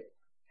scholarship.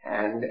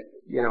 And,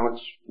 you know,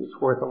 it's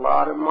worth a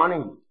lot of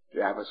money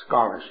to have a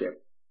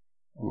scholarship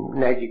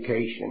and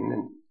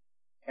education.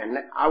 And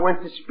I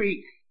went to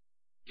speak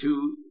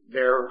to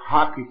their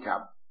hockey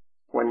club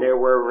when they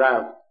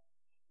were,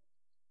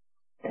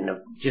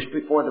 just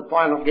before the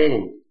final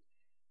game.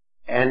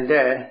 And,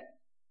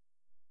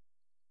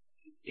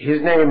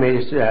 his name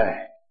is,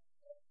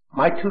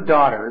 my 2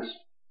 daughters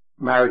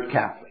married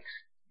Catholics.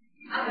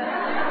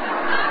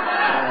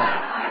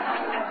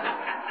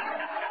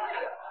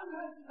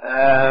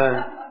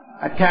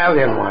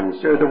 Italian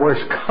ones, they're the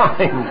worst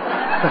kind.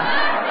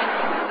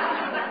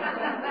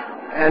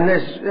 And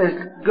this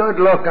good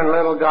looking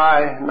little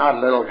guy,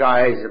 not little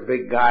guy, he's a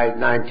big guy,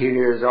 19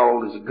 years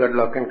old, he's a good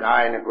looking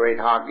guy and a great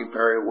hockey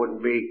player,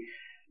 wouldn't be.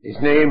 His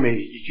name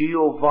is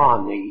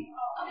Giovanni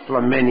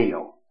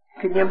Flaminio.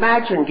 Can you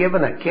imagine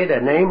giving a kid a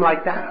name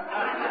like that?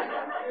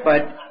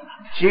 But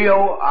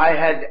Gio,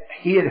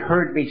 he had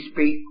heard me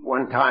speak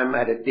one time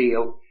at a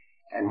deal,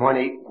 and when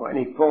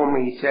he phoned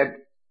me,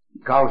 he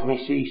calls me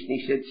Cecil, and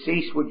he said,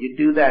 Cecil, would you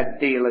do that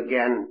deal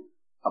again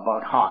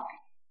about hockey?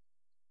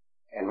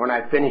 And when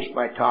I finished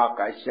my talk,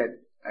 I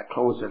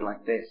closed it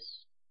like this.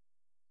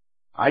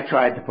 I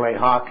tried to play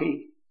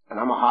hockey, and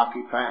I'm a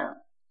hockey fan.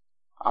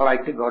 I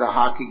like to go to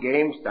hockey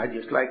games. I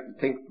just like to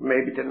think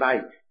maybe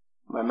tonight,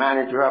 my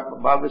manager up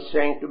above is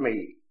saying to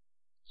me,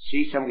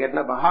 Cecil, I'm getting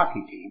up a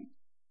hockey team,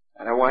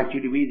 and I want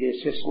you to be the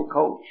assistant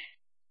coach.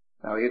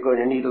 Now you're going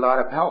to need a lot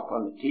of help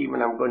on the team,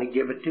 and I'm going to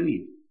give it to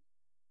you.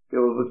 There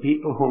will be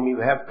people whom you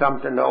have come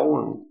to know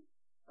and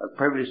are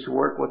privileged to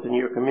work with in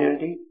your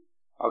community.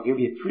 I'll give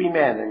you 3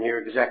 men in your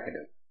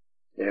executive.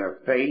 They are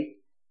faith,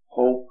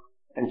 hope,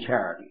 and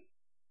charity.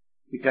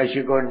 Because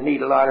you're going to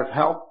need a lot of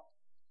help,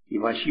 you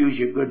must use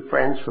your good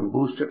friends from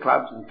booster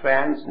clubs and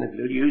fans, and if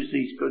you'll use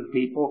these good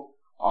people,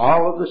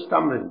 all of the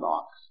stumbling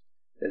blocks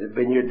that have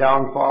been your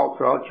downfall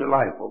throughout your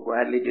life will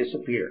gradually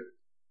disappear.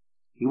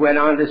 He went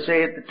on to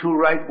say, at the 2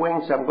 right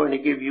wings, I'm going to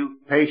give you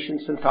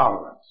patience and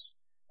tolerance.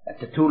 At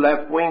the 2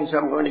 left wings,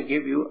 I'm going to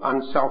give you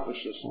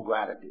unselfishness and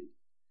gratitude.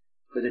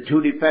 For the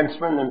 2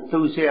 defensemen,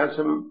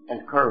 enthusiasm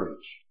and courage.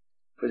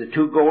 For the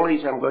 2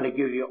 goalies, I'm going to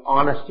give you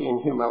honesty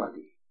and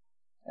humility.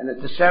 And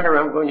at the center,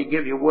 I'm going to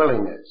give you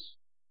willingness.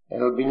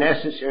 It'll be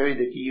necessary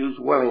that you use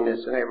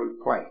willingness in every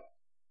play.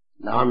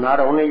 Now, I'm not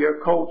only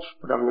your coach,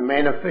 but I'm the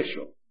main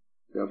official.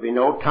 There'll be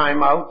no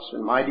timeouts,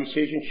 and my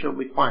decision shall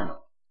be final.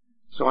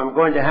 So I'm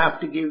going to have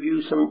to give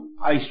you some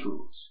ice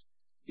rules.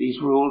 These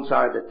rules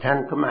are the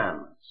 10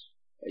 Commandments,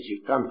 as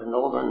you come to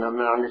know them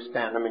and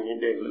understand them in your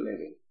daily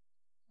living.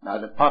 Now,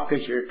 the puck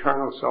is your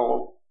eternal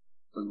soul.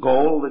 The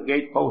goal, the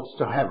gateposts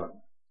to heaven.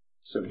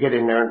 So get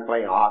in there and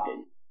play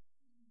hockey.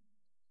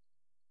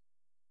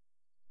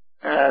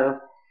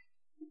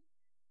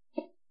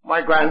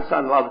 My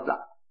grandson loves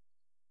that.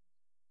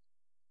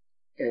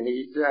 And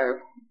he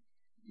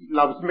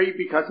loves me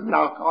because I'm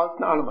Alcoholics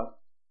Anonymous.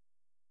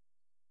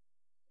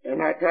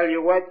 And I tell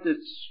you what,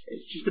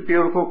 it's just a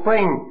beautiful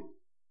thing.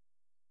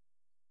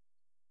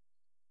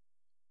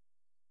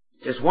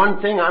 There's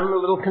one thing I'm a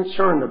little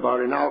concerned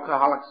about in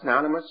Alcoholics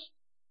Anonymous,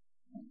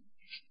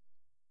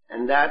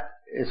 and that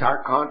is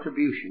our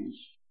contributions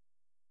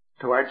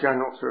to our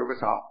General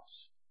Service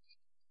Office.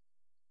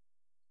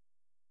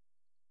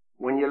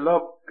 When you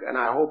look, and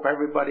I hope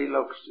everybody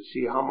looks to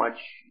see how much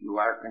you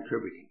are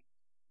contributing,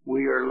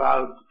 we are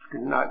allowed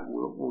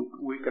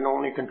we can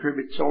only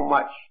contribute so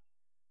much.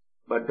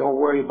 But don't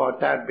worry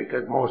about that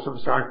because most of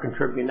us aren't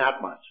contributing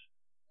that much.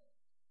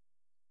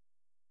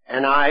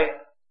 And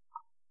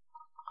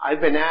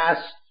I've been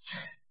asked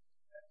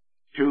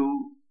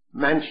to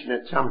mention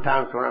it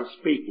sometimes when I'm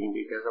speaking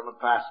because I'm a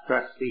past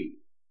trustee.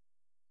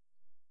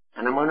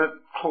 And I'm going to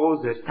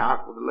close this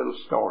talk with a little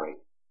story.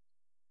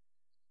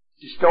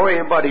 It's a story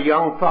about a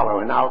young fellow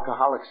in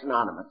Alcoholics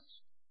Anonymous.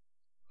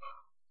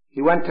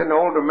 He went to an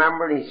older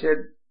member and he said,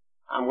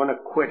 I'm going to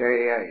quit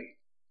AA.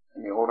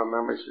 And the older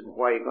member said,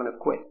 why are you going to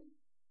quit?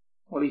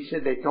 Well, he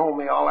said, they told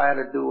me all I had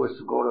to do was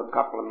to go to a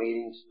couple of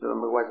meetings to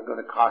them. It wasn't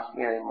going to cost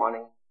me any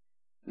money.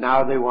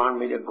 Now they want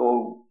me to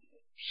go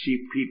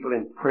see people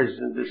in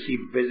prison, to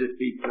visit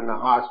people in the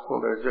hospital.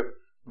 There's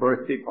a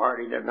birthday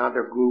party at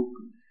another group.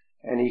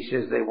 And he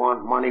says they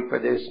want money for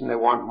this and they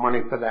want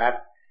money for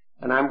that.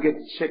 And I'm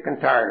getting sick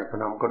and tired of it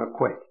and I'm going to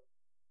quit.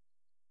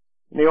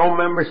 And the old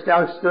member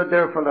stood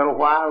there for a little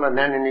while, and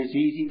then in his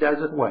easy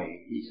does it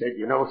way, he said,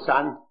 "You know,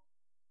 son,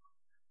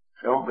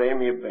 I don't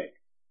blame you a bit,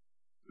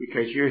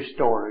 because your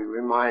story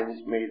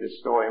reminds me of the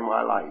story of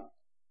my life.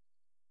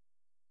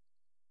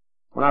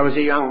 When I was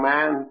a young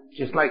man,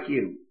 just like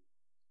you,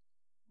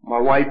 my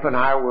wife and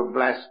I were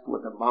blessed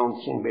with a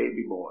bouncing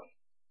baby boy.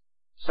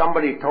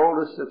 Somebody told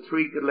us that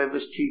 3 could live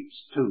as cheap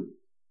as 2,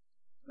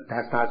 but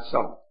that's not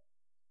so.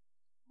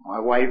 My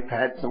wife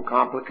had some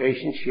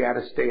complications. She had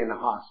to stay in the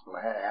hospital.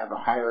 I had to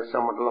hire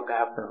someone to look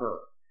after her.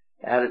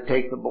 I had to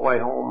take the boy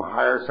home,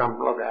 hire someone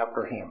to look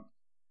after him.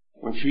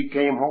 When she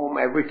came home,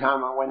 every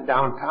time I went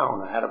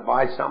downtown, I had to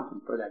buy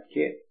something for that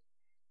kid.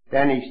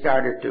 Then he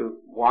started to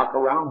walk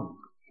around.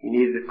 He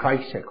needed a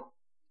tricycle.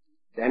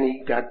 Then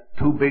he got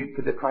too big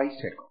for the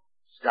tricycle.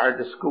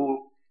 Started to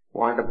school,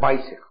 wanted a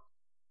bicycle.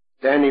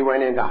 Then he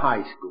went into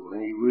high school,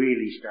 and he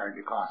really started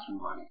to cost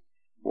him money.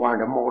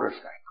 Wanted a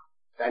motorcycle.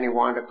 Then he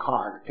wanted a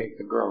car to take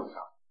the girls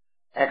out.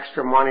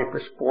 Extra money for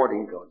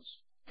sporting goods.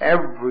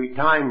 Every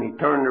time he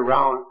turned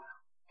around,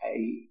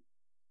 he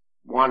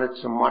wanted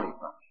some money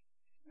from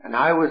me. And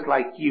I was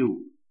like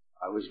you.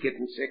 I was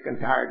getting sick and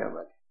tired of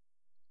it.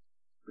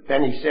 But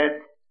then he said,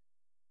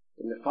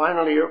 in the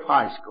final year of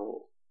high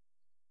school,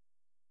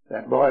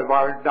 that boy of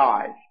ours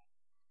died.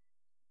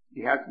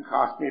 He hasn't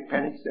cost me a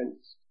penny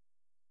since.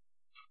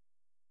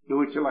 Do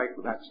what you like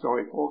with that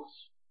story, folks.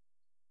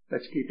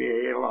 Let's keep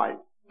AA alive.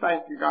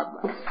 Thank you.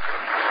 God bless.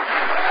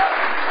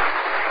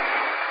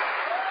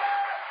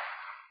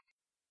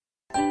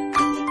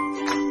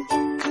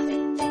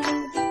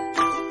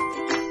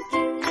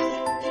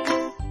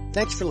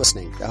 Thanks for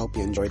listening. I hope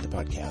you enjoyed the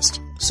podcast.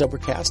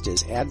 Sobercast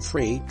is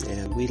ad-free,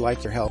 and we'd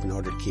like your help in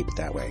order to keep it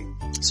that way.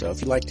 So if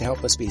you'd like to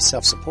help us be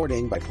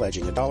self-supporting by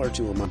pledging $1 or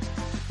 $2 a month,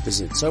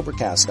 visit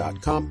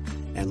Sobercast.com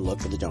and look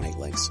for the donate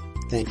links.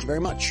 Thank you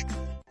very much.